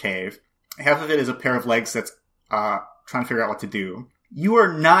into the cave. Half of it is a pair of legs that's trying to figure out what to do. You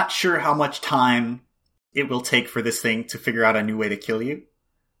are not sure how much time it will take for this thing to figure out a new way to kill you,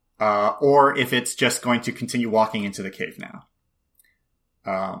 or if it's just going to continue walking into the cave now.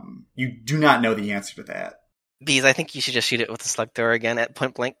 You do not know the answer to that. Bees, I think you should just shoot it with a slug thrower again at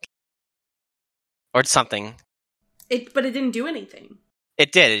point blank. Or something. But it didn't do anything.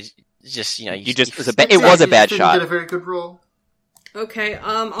 It did. It just, It was a Exactly, bad you shot. did a very good roll. Okay,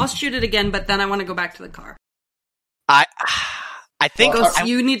 I'll shoot it again, but then I want to go back to the car. I think...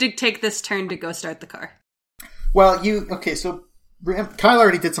 You need to take this turn to go start the car. Well, so Kyle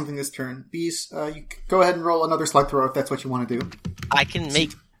already did something this turn. Bees, you go ahead and roll another slug throw if that's what you want to do. I can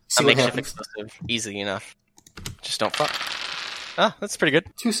make See a what makeshift happens. explosive easily enough. Just don't fuck. Oh, that's pretty good.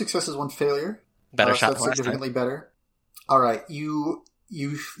 2 successes, 1 failure. Better shot That's than last time. significantly better. All right, you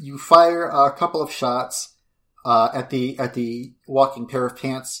fire a couple of shots at the walking pair of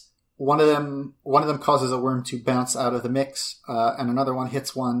pants. one of them causes a worm to bounce out of the mix, and another one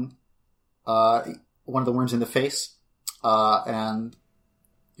hits one of the worms in the face, and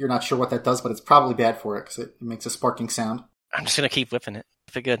you're not sure what that does, but it's probably bad for it because it makes a sparking sound. I'm just gonna keep whipping it.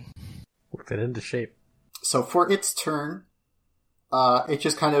 If it good. Whip it into shape. So for its turn, it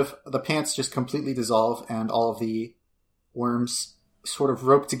just the pants just completely dissolve, and all of the worms sort of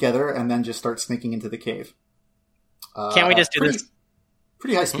rope together and then just start sneaking into the cave. Can't we just do this?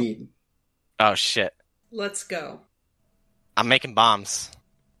 Pretty high speed. Oh shit! Let's go. I'm making bombs.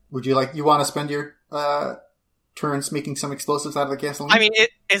 Would you want to spend your turns making some explosives out of the gasoline? I mean,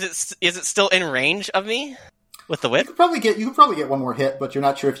 is it still in range of me with the whip? You could probably get one more hit, but you're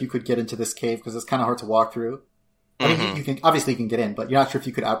not sure if you could get into this cave because it's kind of hard to walk through. I mean, you can get in, but you're not sure if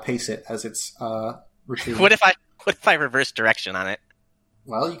you could outpace it as it's retreating. What if I reverse direction on it?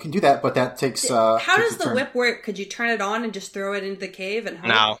 Well, you can do that, but that takes. How does the whip work? Could you turn it on and just throw it into the cave and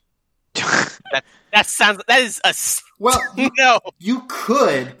No. that is a well. No, you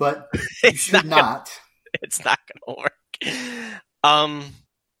could, but you should not. It's not gonna work.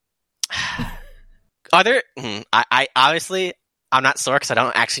 Are there? I obviously I'm not Sork, because I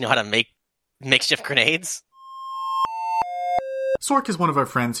don't actually know how to make makeshift grenades. Sork is one of our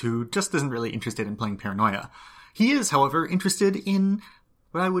friends who just isn't really interested in playing Paranoia. He is, however, interested in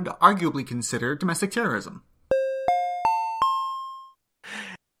what I would arguably consider domestic terrorism.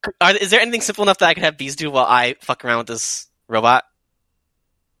 Is there anything simple enough that I could have Bees do while I fuck around with this robot?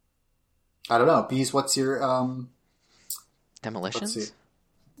 I don't know. Bees, what's your Demolitions? Let's see.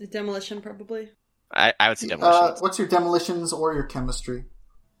 The demolition, probably. I would say demolitions. What's your demolitions or your chemistry?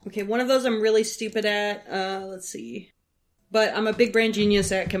 Okay, one of those I'm really stupid at. Let's see. But I'm a big brain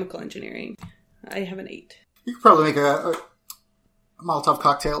genius at chemical engineering. I have an 8. You could probably make a Molotov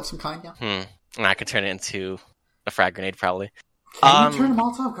cocktail of some kind, yeah. I could turn it into a frag grenade, probably. Can you turn a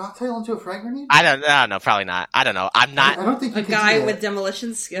Molotov cocktail into a frag grenade? I don't know, probably not. I don't know. I'm not... I don't think you a can guy do that. with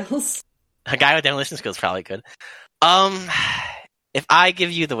demolition skills. A guy with demolition skills probably could. If I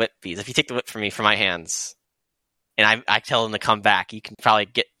give you the whip, Bees, if you take the whip from me, from my hands, and I tell them to come back, you can probably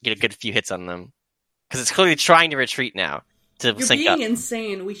get a good few hits on them. Because it's clearly trying to retreat now. To You're sync being up.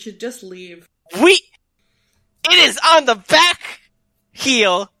 insane. We should just leave. It is on the back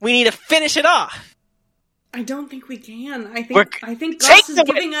heel. We need to finish it off. I don't think we can. I think Take Gus is the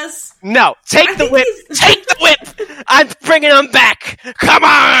giving us... No, take the whip. he's- Take the whip. I'm bringing them back. Come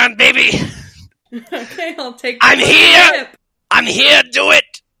on, baby. Okay, I'll take I'm the here! whip. I'm here. Do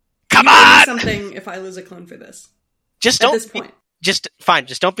it. Come You owe me on. something if I lose a clone for this. Just At don't. this point. Just fine.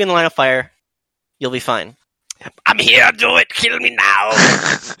 Just don't be in the line of fire. You'll be fine. I'm here. Do it. Kill me now.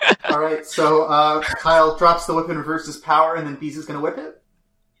 Alright, so Kyle drops the whip and reverses power, and then Bees is going to whip it?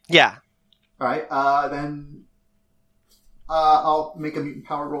 Yeah. Alright, then I'll make a mutant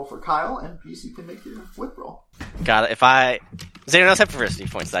power roll for Kyle, and Bees, you can make your whip roll. Got it. Does anyone else have perversity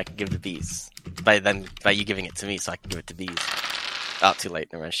points that I can give to Bees? By you giving it to me, so I can give it to Bees. Oh, too late.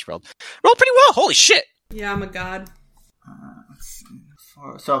 Never mind. She rolled pretty well. Holy shit. Yeah, I'm a god. Let's see.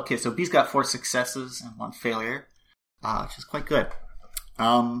 So Bees got 4 successes and 1 failure, which is quite good.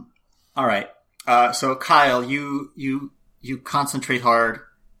 Alright. So Kyle, you concentrate hard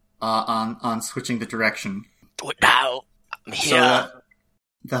on switching the direction. Do it now. I'm here. So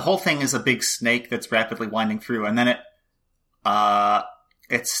the whole thing is a big snake that's rapidly winding through, and then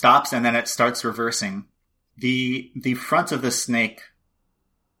it stops, and then it starts reversing. The front of the snake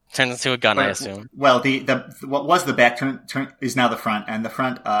turns into a gun, I assume. Well, what was the back turn is now the front, and the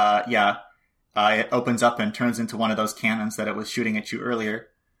front, it opens up and turns into one of those cannons that it was shooting at you earlier.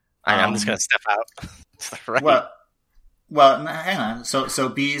 I'm just gonna step out. To the right. Well, hang on. So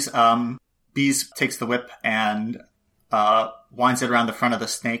Bees takes the whip and winds it around the front of the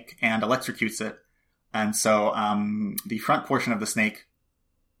snake and electrocutes it, and so the front portion of the snake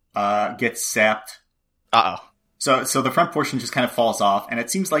gets sapped. Uh-oh. So the front portion just kind of falls off, and it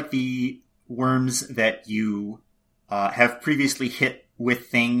seems like the worms that you have previously hit with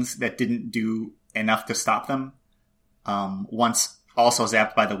things that didn't do enough to stop them, once also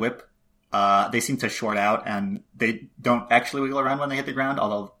zapped by the whip, they seem to short out, and they don't actually wiggle around when they hit the ground,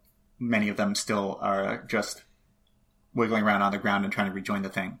 although many of them still are just wiggling around on the ground and trying to rejoin the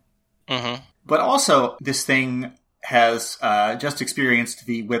thing. Mm-hmm. But also, this thing has just experienced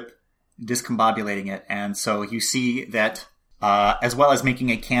the whip discombobulating it, and so you see that as well as making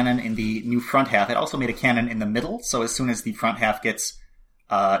a cannon in the new front half, it also made a cannon in the middle, so as soon as the front half gets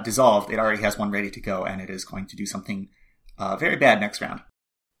dissolved, it already has one ready to go, and it is going to do something very bad next round.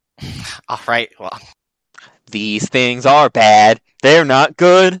 Alright, well. These things are bad. They're not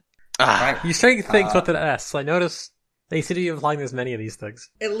good. Right. You say things with an S. I noticed They seem to be flying as many of these things.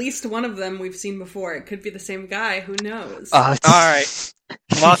 At least one of them we've seen before. It could be the same guy. Who knows? All right.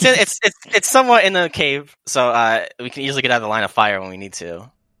 Well, it's somewhat in the cave, so we can easily get out of the line of fire when we need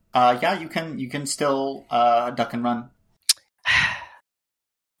to. Yeah, you can still duck and run.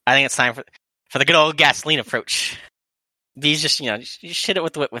 I think it's time for the good old gasoline approach. These just just hit it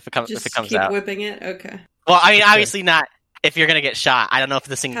with the whip if it comes keep out. Whipping it. Okay. Well, I mean, obviously not if you're gonna get shot. I don't know if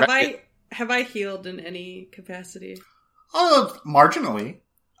this thing. Have I healed in any capacity? Marginally.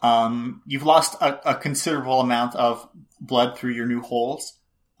 You've lost a considerable amount of blood through your new holes.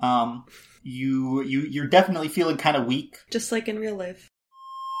 You're definitely feeling kind of weak. Just like in real life.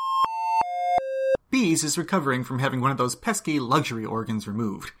 Bees is recovering from having one of those pesky luxury organs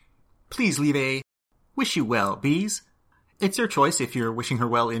removed. Please leave a wish you well, Bees. It's your choice if you're wishing her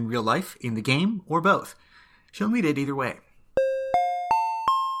well in real life, in the game, or both. She'll need it either way.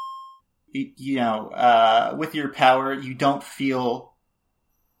 With your power, you don't feel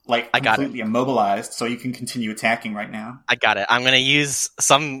like completely immobilized, so you can continue attacking right now. I got it. I'm going to use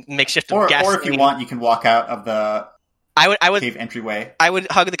some makeshift gas. Or if you want, you can walk out of the cave entryway. I would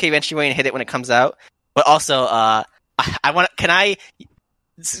hug the cave entryway and hit it when it comes out. But also, I'm going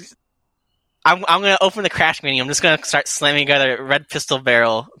to open the crash menu. I'm just going to start slamming together red pistol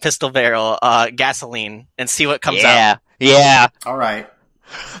barrel, gasoline, and see what comes out. Yeah. All right.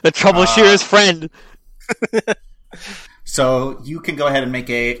 The troubleshooter's friend. So you can go ahead and make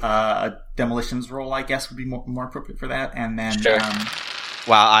a demolitions roll, I guess, would be more appropriate for that. And then, sure.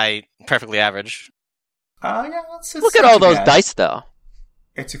 I perfectly average. It's look at all those dice, though.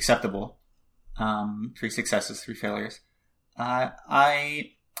 It's acceptable. 3 successes, 3 failures. I've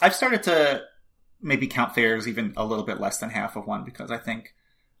started to maybe count failures even a little bit less than half of one because I think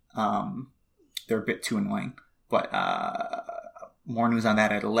they're a bit too annoying. But more news on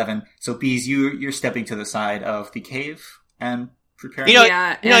that at 11. So, Bees, you're stepping to the side of the cave and preparing. If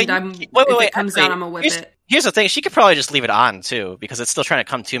it comes out, I'm gonna whip it. Here's the thing: she could probably just leave it on too, because it's still trying to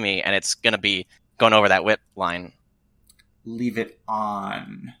come to me, and it's gonna be going over that whip line. Leave it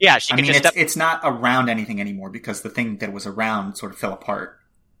on. Yeah, she can just. It's not around anything anymore because the thing that was around sort of fell apart.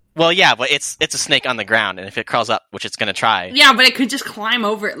 Well, yeah, but it's a snake on the ground, and if it crawls up, which it's going to try. Yeah, but it could just climb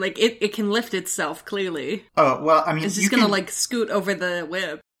over it. Like, it can lift itself, clearly. Oh, well, I mean, it's just going to, scoot over the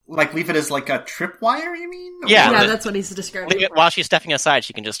whip. Like, leave it as, like, a tripwire, you mean? Yeah, that's what he's describing. While she's stepping aside,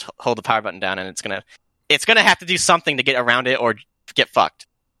 she can just hold the power button down, and it's gonna have to do something to get around it or get fucked.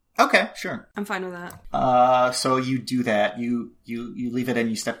 Okay, sure. I'm fine with that. So you do that. You leave it and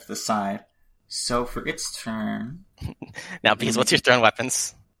you step to the side. So for its turn... Now, Bees, what's your thrown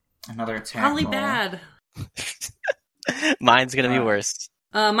weapons? Another attack Probably roll. bad. Mine's gonna be worse.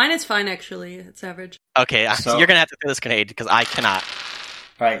 Mine is fine, actually. It's average. Okay, so you're gonna have to throw this grenade, because I cannot.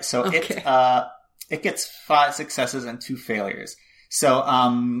 Right, so it gets 5 successes and 2 failures. So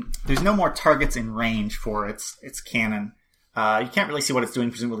there's no more targets in range for its cannon. You can't really see what it's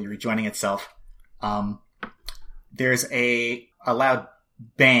doing, presumably rejoining itself. There's a loud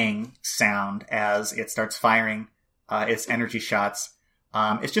bang sound as it starts firing its energy shots.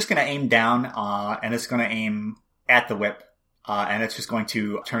 It's just going to aim down, and it's going to aim at the whip, and it's just going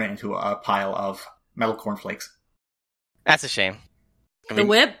to turn it into a pile of metal cornflakes. That's a shame. The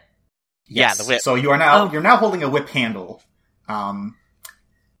whip? Yes. Yeah, the whip. So you're now holding a whip handle, but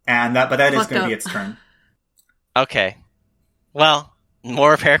that is going to be its turn. Okay. Well,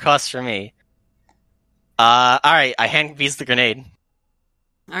 more repair costs for me. Alright, I hand Bees the grenade.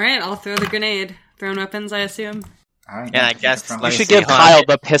 Alright, I'll throw the grenade. Thrown weapons, I assume. All right, and I guess you should give Kyle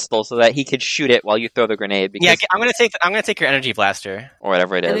the pistol so that he could shoot it while you throw the grenade. Because... Yeah, I'm gonna take your energy blaster or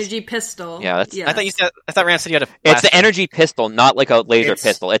whatever it is. Energy pistol. Yeah, that's... yes. I thought Ram said you had a. Blaster. It's the energy pistol, not like a laser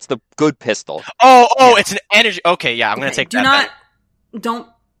pistol. It's the good pistol. Oh, it's an energy. Okay, yeah, I'm gonna take that. Don't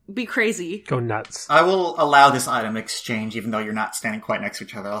be crazy. Go nuts. I will allow this item exchange, even though you're not standing quite next to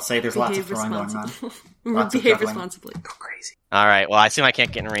each other. I'll say there's lots of throwing going on. Behave responsibly. Go crazy. All right. Well, I assume I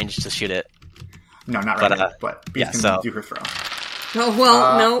can't get in range to shoot it. No, not right now, but Bees can do her throw. Oh,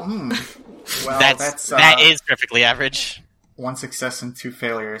 well, no. Well, that is perfectly average. 1 success and 2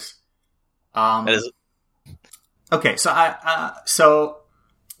 failures. That is... Okay, so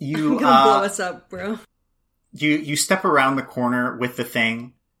you... I'm gonna blow us up, bro. You step around the corner with the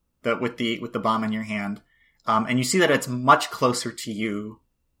thing, with the bomb in your hand, and you see that it's much closer to you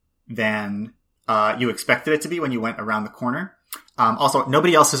than you expected it to be when you went around the corner. Also,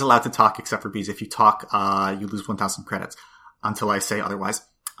 nobody else is allowed to talk except for Bees. If you talk, you lose 1,000 credits until I say otherwise.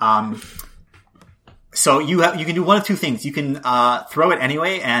 So you can do one of two things. You can throw it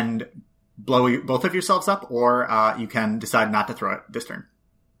anyway and blow both of yourselves up, or you can decide not to throw it this turn.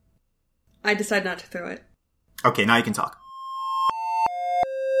 I decide not to throw it. Okay, now you can talk.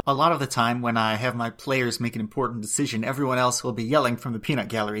 A lot of the time when I have my players make an important decision, everyone else will be yelling from the peanut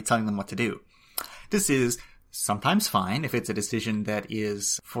gallery telling them what to do. This is sometimes fine if it's a decision that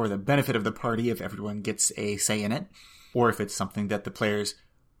is for the benefit of the party, if everyone gets a say in it, or if it's something that the players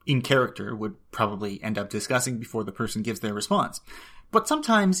in character would probably end up discussing before the person gives their response. But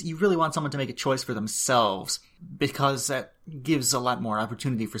sometimes you really want someone to make a choice for themselves, because that gives a lot more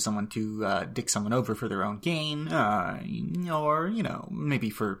opportunity for someone to dick someone over for their own gain, or, maybe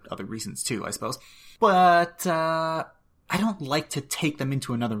for other reasons too, I suppose. But I don't like to take them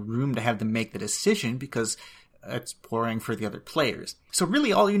into another room to have them make the decision, because it's boring for the other players. So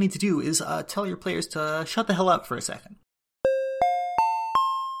really all you need to do is tell your players to shut the hell up for a second.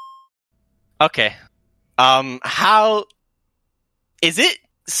 Okay. How... Has it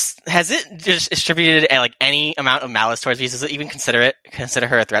just distributed any amount of malice towards me? Does it even consider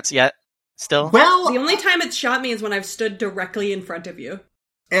her a threat yet? Still? Well, the only time it's shot me is when I've stood directly in front of you.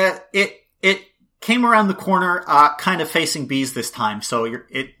 It came around the corner, kind of facing bees this time. So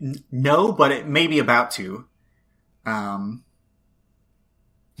no, but it may be about to.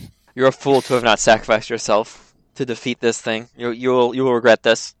 You're a fool to have not sacrificed yourself to defeat this thing. You will regret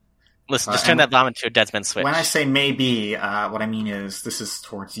this. Listen, just turn that bomb into a Deadman switch. When I say maybe, what I mean is this is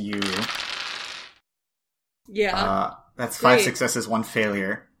towards you. Yeah. That's 5 successes, 1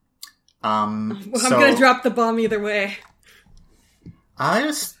 failure. I'm gonna drop the bomb either way.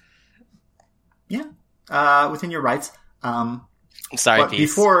 Within your rights. I'm sorry, but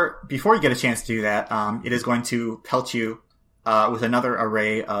before you get a chance to do that, it is going to pelt you with another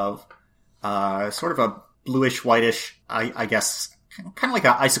array of sort of a bluish, whitish, I guess, kind of like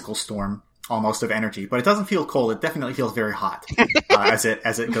an icicle storm almost of energy, but it doesn't feel cold. It definitely feels very hot as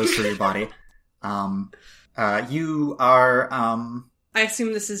it goes through your body. You are. I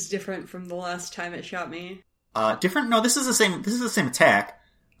assume this is different from the last time it shot me. Different? No, this is the same. This is the same attack.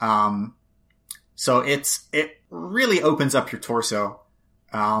 So it really opens up your torso.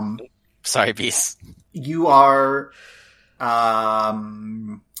 Sorry, Beast. You are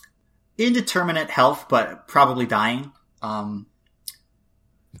indeterminate health, but probably dying.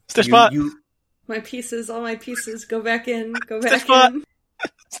 Stitchbot. All my pieces, go back in. Stitchbot.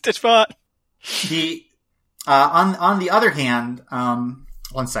 Stitchbot. On the other hand, 1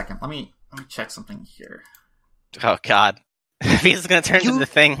 second. Let me check something here. Oh God, Beast is gonna turn into the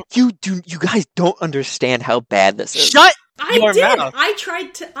thing. You guys don't understand how bad this is. Shut your did. mouth.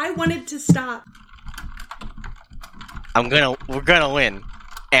 I wanted to stop. We're gonna win,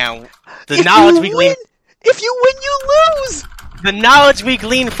 and the knowledge we glean. If you win, you lose. The knowledge we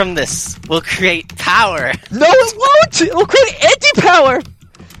glean from this will create power. No, it won't. It will create anti-power.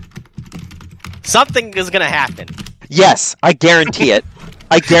 Something is gonna happen. Yes, I guarantee it.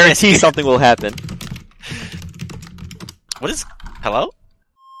 I guarantee something will happen. What is... Hello?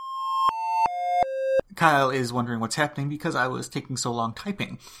 Kyle is wondering what's happening because I was taking so long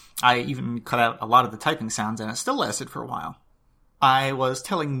typing. I even cut out a lot of the typing sounds and it still lasted for a while. I was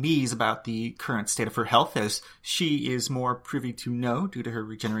telling Mies about the current state of her health, as she is more privy to know due to her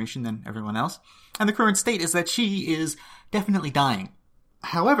regeneration than everyone else. And the current state is that she is definitely dying.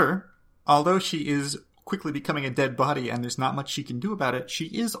 However, although she is quickly becoming a dead body and there's not much she can do about it, she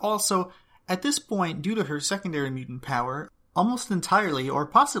is also, at this point, due to her secondary mutant power, almost entirely or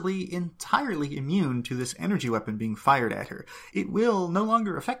possibly entirely immune to this energy weapon being fired at her. It will no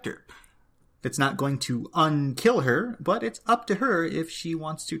longer affect her. It's not going to unkill her, but it's up to her if she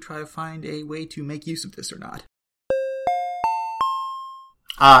wants to try to find a way to make use of this or not.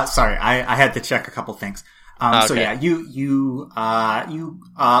 Sorry, I had to check a couple things. Okay. So yeah, you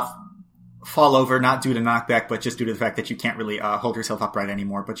fall over, not due to knockback, but just due to the fact that you can't really hold yourself upright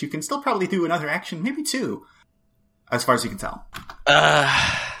anymore. But you can still probably do another action, maybe 2, as far as you can tell.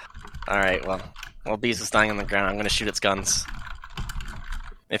 Alright, well, Beast is dying on the ground. I'm gonna shoot its guns.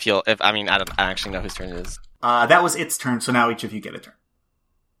 I don't actually know whose turn it is. That was its turn, so now each of you get a turn.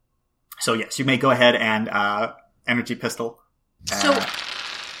 So yes, you may go ahead and energy pistol.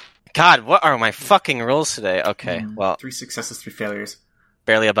 God, what are my fucking rolls today? Okay, well... 3 successes, 3 failures.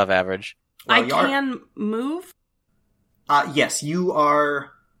 Barely above average. Well, I can move? Yes, you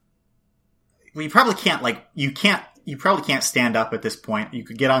are... Well, you probably can't, you probably can't stand up at this point. You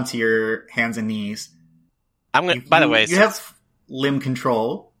could get onto your hands and knees. By the way... You have limb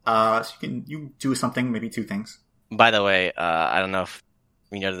control, so you do something, maybe 2 things. By the way, I don't know if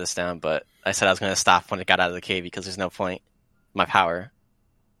we noted this down, but I said I was going to stop when it got out of the cave because there's no point. My power.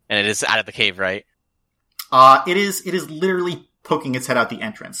 And it is out of the cave, right? It is literally poking its head out the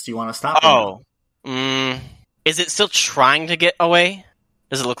entrance. Do you want to stop? Oh. Is it still trying to get away?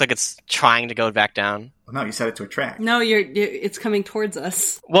 Does it look like it's trying to go back down? No, you set it to attract. No, it's coming towards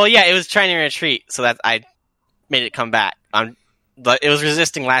us. Well, yeah, it was trying to retreat, so that I made it come back. But it was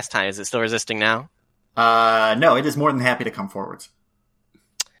resisting last time. Is it still resisting now? No, it is more than happy to come forwards.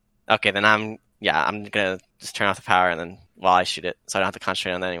 Okay, then I'm gonna just turn off the power and then while I shoot it, so I don't have to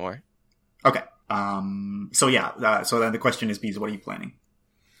concentrate on that anymore. Okay. So then the question is, Bees, what are you planning?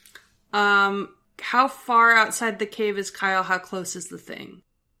 How far outside the cave is Kyle? How close is the thing?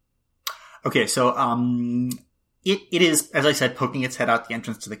 Okay, so it is, as I said, poking its head out the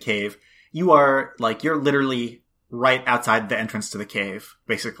entrance to the cave. You're literally right outside the entrance to the cave,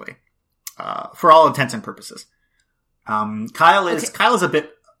 basically, for all intents and purposes. Kyle is a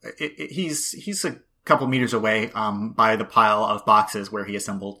bit. He's a couple meters away by the pile of boxes where he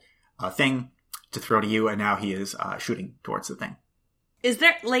assembled a thing to throw to you, and now he is shooting towards the thing. Is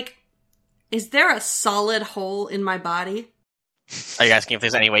there a solid hole in my body? Are you asking if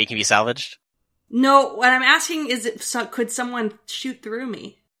there's any way you can be salvaged? No, what I'm asking is, could someone shoot through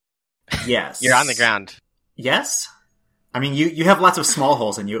me? Yes. You're on the ground. Yes? I mean, you have lots of small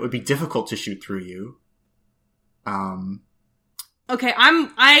holes in you. It would be difficult to shoot through you. Okay,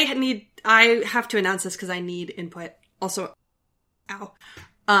 I have to announce this because I need input. Also, ow.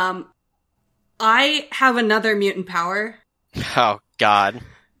 I have another mutant power. Oh, God.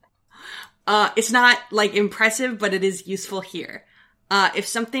 It's not, impressive, but it is useful here. If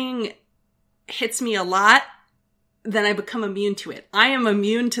something hits me a lot, then I become immune to it. I am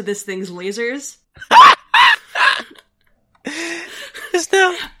immune to this thing's lasers.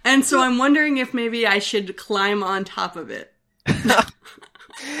 No. And so I'm wondering if maybe I should climb on top of it.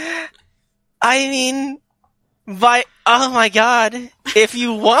 I mean, oh my God. If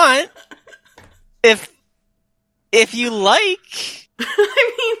you want, if you like.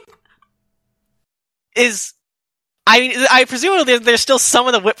 I presume there's still some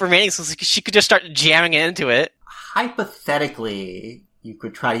of the whip remaining, so she could just start jamming into it. Hypothetically, you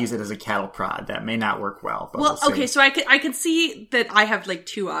could try to use it as a cattle prod. That may not work well. But well, okay, so I could see that I have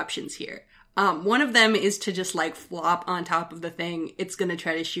two options here. One of them is to just flop on top of the thing. It's gonna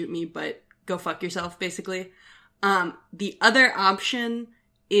try to shoot me, but go fuck yourself, basically. The other option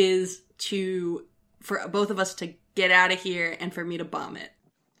is for both of us to get out of here and for me to bomb it.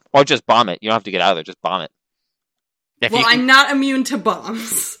 Or just bomb it. You don't have to get out of there. Just bomb it. I'm not immune to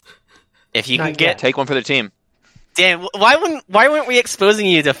bombs. If you can take one for the team. Damn, why weren't we exposing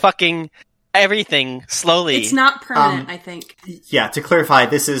you to fucking everything slowly? It's not permanent, I think. Yeah, to clarify,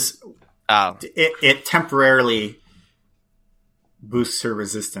 this is... It temporarily boosts her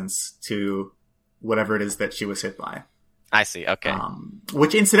resistance to whatever it is that she was hit by. I see, okay.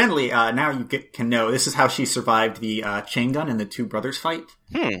 Which, incidentally, now you can know, this is how she survived the chain gun in the two brothers fight.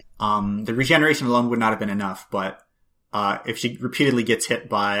 The regeneration alone would not have been enough, but if she repeatedly gets hit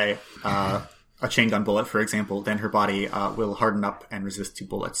by a chain gun bullet, for example, then her body will harden up and resist to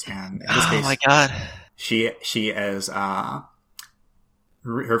bullets. And in this case, my God, she has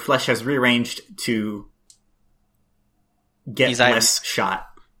her flesh has rearranged to get less shot.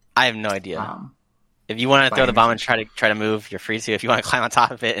 I have no idea. If you want to throw the bomb and try to move, you're free to. If you want to climb on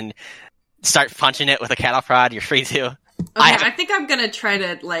top of it and start punching it with a cattle prod, you're free to. Okay, I think I'm gonna try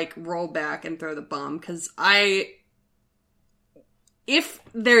to roll back and throw the bomb because if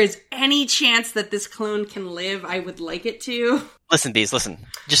there is any chance that this clone can live, I would like it to. Listen, Bees, listen.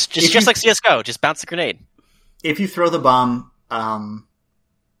 Just like CS:GO, just bounce the grenade. If you throw the bomb,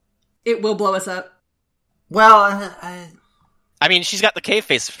 it will blow us up. Well, I mean, she's got the cave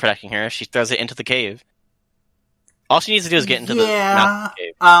face protecting her. She throws it into the cave. All she needs to do is get into the mouth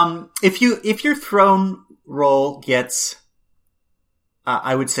of the cave. If your thrown roll gets,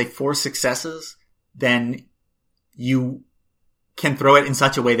 I would say 4 successes, then you can throw it in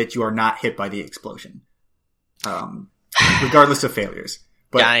such a way that you are not hit by the explosion, regardless of failures.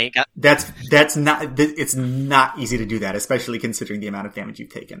 But that's not. It's not easy to do that, especially considering the amount of damage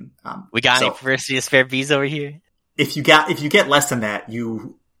you've taken. We got any perversity to spare Bees over here? If you get less than that,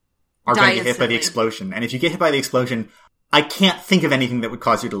 you are going to get hit by the explosion. And if you get hit by the explosion, I can't think of anything that would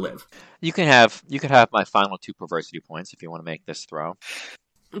cause you to live. You could have my final 2 perversity points if you want to make this throw.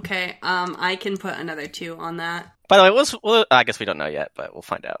 Okay, I can put another 2 on that. By the way, I guess we don't know yet, but we'll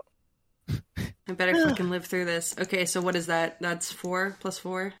find out. I better fucking live through this. Okay, so what is that? That's 4 plus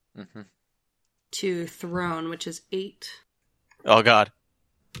 4? Mm-hmm. To thrown, which is 8. Oh god.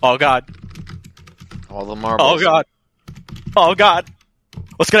 Oh god. All the marbles. Oh god. Oh god.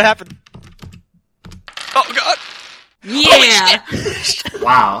 What's gonna happen? Oh god. Yeah!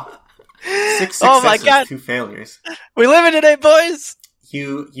 Wow. 6 successes, oh my god. 2 failures. We living today, boys!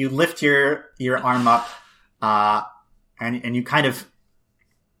 You lift your arm up, and you kind of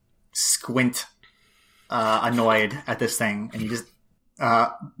squint annoyed at this thing, and you just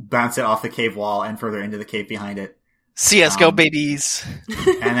bounce it off the cave wall and further into the cave behind it. CS:GO babies.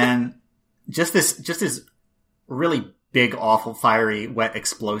 And then just this really big, awful, fiery, wet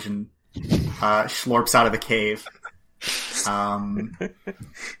explosion slurps out of the cave. I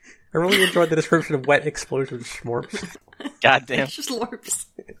really enjoyed the description of wet explosion schmorps. Goddamn. Slurps.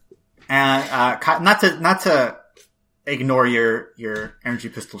 And not to ignore your energy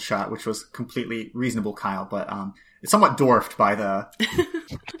pistol shot, which was completely reasonable, Kyle, but it's somewhat dwarfed by the.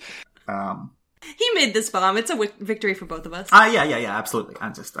 He made this bomb. It's a victory for both of us. Yeah, absolutely.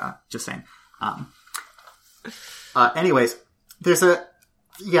 I'm just saying. Anyways, there's a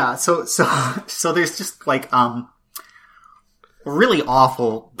so there's just like really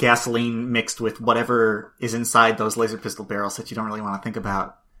awful gasoline mixed with whatever is inside those laser pistol barrels that you don't really want to think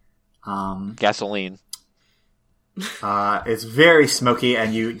about. Gasoline. It's very smoky,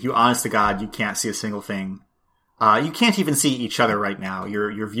 and you honest to God, you can't see a single thing. You can't even see each other right now.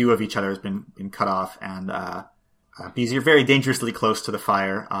 Your view of each other has been cut off, and because you're very dangerously close to the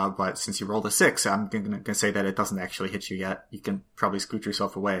fire. But since you rolled a 6, I'm gonna say that it doesn't actually hit you yet. You can probably scoot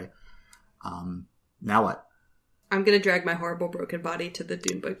yourself away. Now what? I'm gonna drag my horrible broken body to the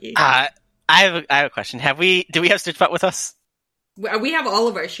dune buggy. I have a question. Do we have Stitchbot with us? We have all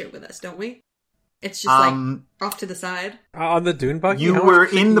of our shit with us, don't we? It's just like off to the side. On the dune buggy, you were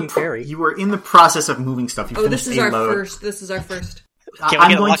in the process of moving stuff. You finished this is our load. first. This is our first.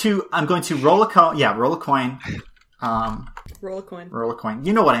 I'm going to roll a coin. Yeah, roll a coin. Roll a coin. Roll a coin.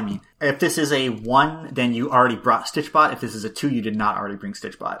 You know what I mean. If this is a 1, then you already brought Stitchbot. If this is a 2, you did not already bring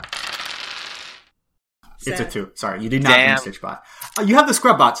Stitchbot. Sad. It's a 2. Sorry, you did not bring Stitchbot. You have the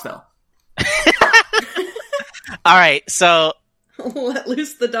scrub bots though. All right, so let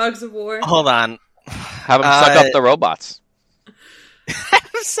loose the dogs of war. hold on. Have them suck up the robots.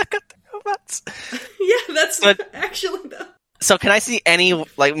 Suck up the robots. Yeah, that's actually though. So can I see any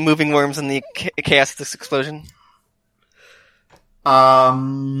like moving worms in the chaos of this explosion?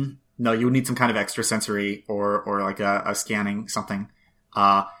 No, you would need some kind of extrasensory or like a scanning something.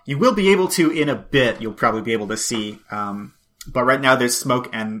 You will be able to in a bit. You'll probably be able to see. But right now there's smoke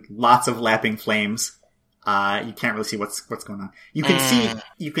and lots of lapping flames. You can't really see what's going on. You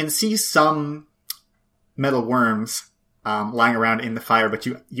can see some metal worms lying around in the fire, but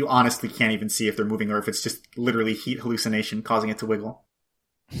you honestly can't even see if they're moving or if it's just literally heat hallucination causing it to wiggle.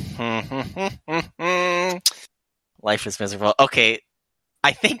 Life is miserable. Okay,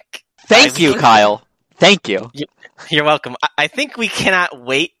 I think. Thank you, Kyle. Thank you. You're welcome. I think we cannot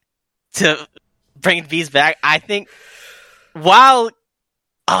wait to bring these back. I think oh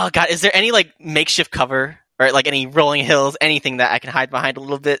god, is there any like makeshift cover or like any rolling hills, anything that I can hide behind a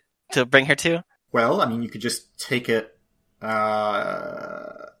little bit to bring her to? Well, I mean, you could just take it. You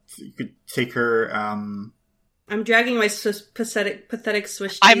could take her. I'm dragging my pathetic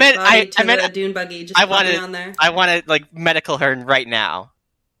swish body to the dune buggy. Just on there. I want to like medical her right now.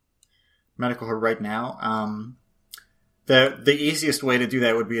 Medical her right now. The easiest way to do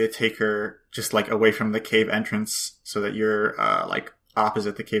that would be to take her just like away from the cave entrance, so that you're like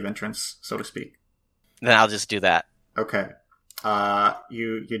opposite the cave entrance, so to speak. Then I'll just do that. Okay.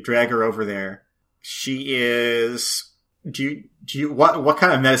 You drag her over there. She is. Do you what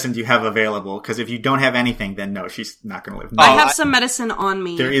kind of medicine do you have available? Because if you don't have anything, then no, she's not going to live. I have some medicine on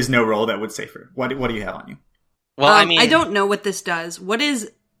me. There is no roll that would save her. What do you have on you? Well, I mean, I don't know what this does. What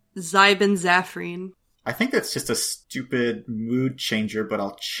is Zybenzafrine? I think that's just a stupid mood changer, but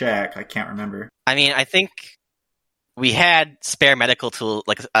I'll check. I can't remember. I mean, I think we had spare medical tools,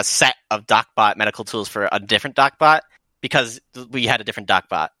 like a set of DocBot medical tools for a different DocBot, because we had a different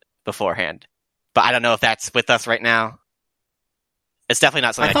DocBot beforehand. But I don't know if that's with us right now. It's definitely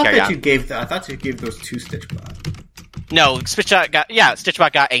not something I carry on. I thought you gave those to Stitchbot. No,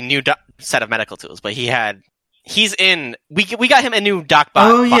 Stitchbot got a new set of medical tools, but we got him a new DocBot.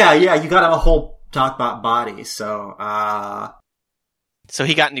 Oh yeah, you got him a whole DocBot body. So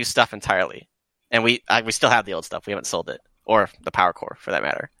he got new stuff entirely, and we still have the old stuff. We haven't sold it, or the power core for that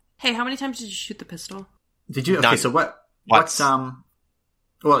matter. Hey, how many times did you shoot the pistol? Did you? Okay, None. so Once.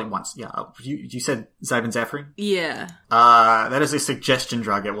 Once, yeah. You said Zybenzafrine? Yeah. That is a suggestion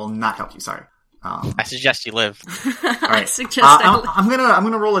drug. It will not help you. Sorry. I suggest you live. All right. I suggest I live. I'm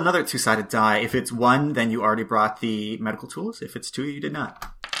gonna roll another 2-sided die. If it's 1, then you already brought the medical tools. If it's 2, you did not.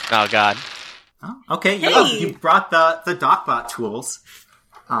 Oh god. Oh, okay. Hey! You brought the DocBot tools.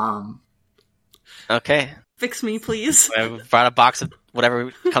 Okay. Fix me, please. I brought a box of whatever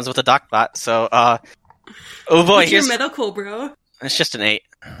comes with the DocBot. So, oh boy, What's your medical, bro? It's just an 8,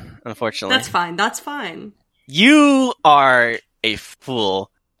 unfortunately. That's fine. You are a fool,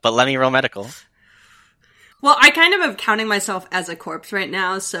 but let me roll medical. Well, I kind of am counting myself as a corpse right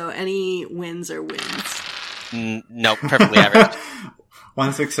now, so any wins are wins. No, perfectly average.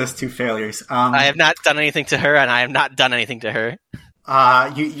 1 success, 2 failures. I have not done anything to her, and I have not done anything to her.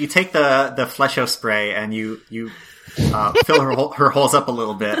 You take the Flesho spray and you fill her holes up a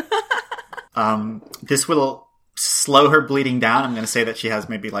little bit. This will slow her bleeding down. I'm going to say that she has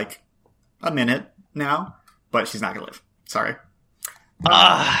maybe like a minute now, but she's not going to live. Sorry.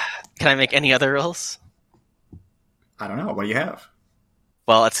 Can I make any other rolls? I don't know. What do you have?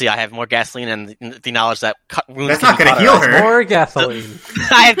 Well, let's see. I have more gasoline and the knowledge that wounds That's can not be going to heal cauterized. her. More gasoline.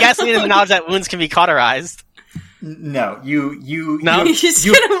 I have gasoline and the knowledge that wounds can be cauterized. No, No?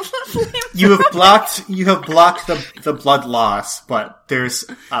 you have blocked the blood loss, but there's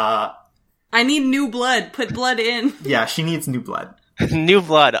I need new blood. Put blood in. yeah, she needs new blood. New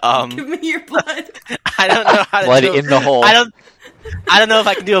blood. Give me your blood. I don't know how to Blood do in the hole. I don't know if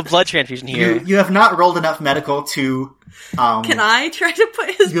I can do a blood transfusion here. You have not rolled enough medical to Can I try to put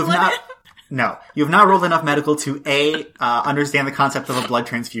his you have blood not in? no, you have not rolled enough medical to A, understand the concept of a blood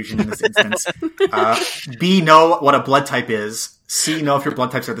transfusion in this instance. B, know what a blood type is. C, know if your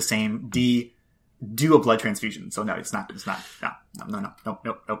blood types are the same. D, do a blood transfusion. So no, it's not. No.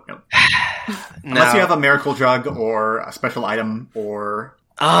 Unless you have a miracle drug or a special item or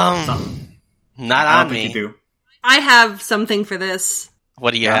something. Not I on don't think me. you do. I have something for this.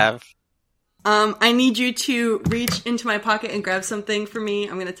 What do you Yeah. have? I need you to reach into my pocket and grab something for me.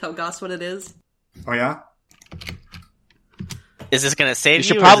 I'm gonna tell Goss what it is. Oh yeah? Is this going to save You you?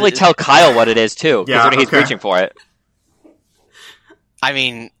 should or probably is it- tell Kyle what it is too, Yeah, because he's okay. reaching for it. I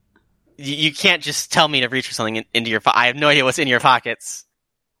mean, you can't just tell me to reach for something into your pocket. I have no idea what's in your pockets.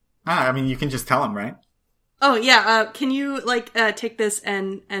 I mean, you can just tell him, right? Oh yeah, can you take this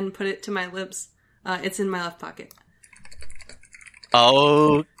and put it to my lips? It's in my left pocket.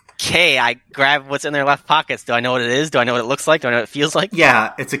 Okay, I grab what's in their left pockets. Do I know what it is? Do I know what it looks like? Do I know what it feels like?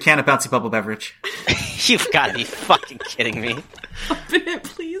 Yeah, it's a can of bouncy bubble beverage. You've got to be fucking kidding me. Open it,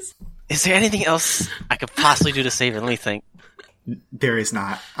 please. Is there anything else I could possibly do to save her? Let me think. There is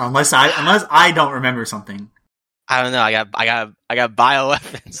not, unless I don't remember something. I don't know. I got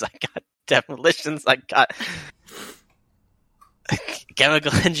bioweapons. I got demolitions. I got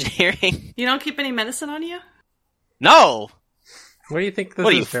chemical engineering. You don't keep any medicine on you? No. What do you think this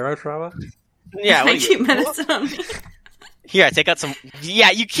What are is, barotrauma? Yeah. I What do keep you, medicine on me. here, I take out some.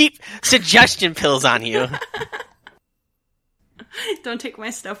 Yeah, you keep suggestion pills on you. Don't take my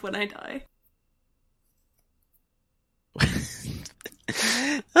stuff when I die.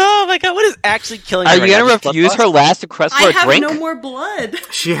 Oh my god, what is actually killing Are her you right going now? to refuse her last request for I a have drink? no more blood.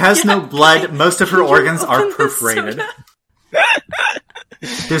 She has no blood. Most of her Can you organs are open the perforated. soda?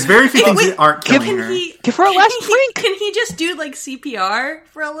 There's very few things that aren't killing Can her. he Give her a last drink. Can he just do like CPR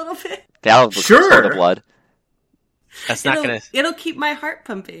for a little bit? That'll Sure. slow the blood. That's not gonna. It'll keep my heart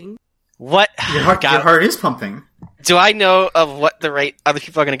pumping. What? Your heart, God, your heart is pumping. do I know of what the rate other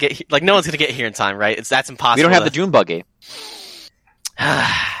people are gonna get? Like, no one's gonna get here in time, right? That's impossible. We don't have the to- June buggy.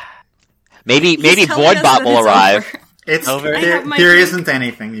 Maybe He's telling Voidbot us that will it's arrive. over. It's Over. I there. have my There drink. isn't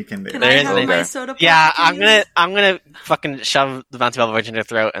anything you can do. Can There I is have an my over. soda pop Yeah, to I'm use? gonna fucking shove the bouncy bubble in her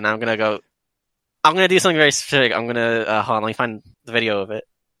throat, and I'm gonna do something very specific. I'm gonna hold on, let me find the video of it.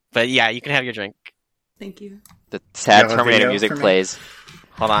 But yeah, you can have your drink. Thank you. The sad You have a Terminator video music for me? plays.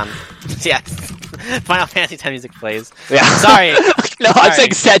 Hold on. Yeah, Final Fantasy X music plays. Yeah. Sorry. No, I'm Sorry.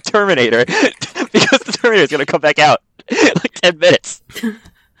 saying sad Terminator because the Terminator is going to come back out in like 10 minutes.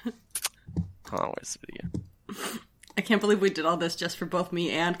 Hold on, where's the video? I can't believe we did all this just for both me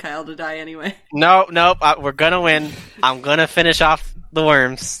and Kyle to die anyway. Nope. We're gonna win. I'm gonna finish off the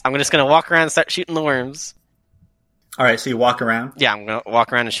worms. I'm just gonna walk around and start shooting the worms. All right, so you walk around. Yeah, I'm gonna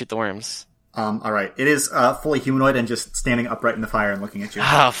walk around and shoot the worms. All right, it is fully humanoid and just standing upright in the fire and looking at you.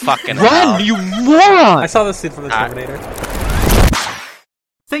 Oh, fucking hell. Run, you moron! I saw this scene from the Terminator.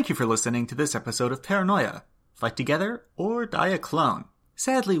 Thank you for listening to this episode of Paranoia. Fight together or die a clone.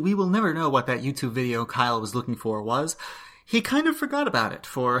 Sadly, we will never know what that YouTube video Kyle was looking for was. He kind of forgot about it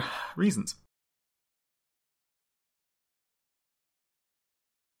for reasons.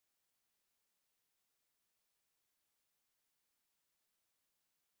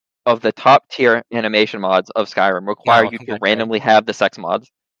 Of the top tier animation mods of Skyrim require Yeah, you welcome to back, randomly have the sex mods.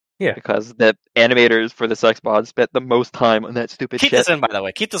 Yeah. Because the animators for the sex mods spent the most time on that stupid Keep shit. this in, by the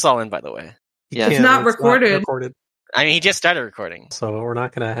way. Keep this all in, by the way. Yeah. Yeah, not recorded. I mean, he just started recording. So we're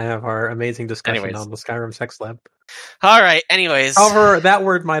not going to have our amazing discussion Anyways. on the Skyrim sex lab. All right. Anyways, However, that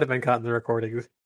word might have been caught in the recordings.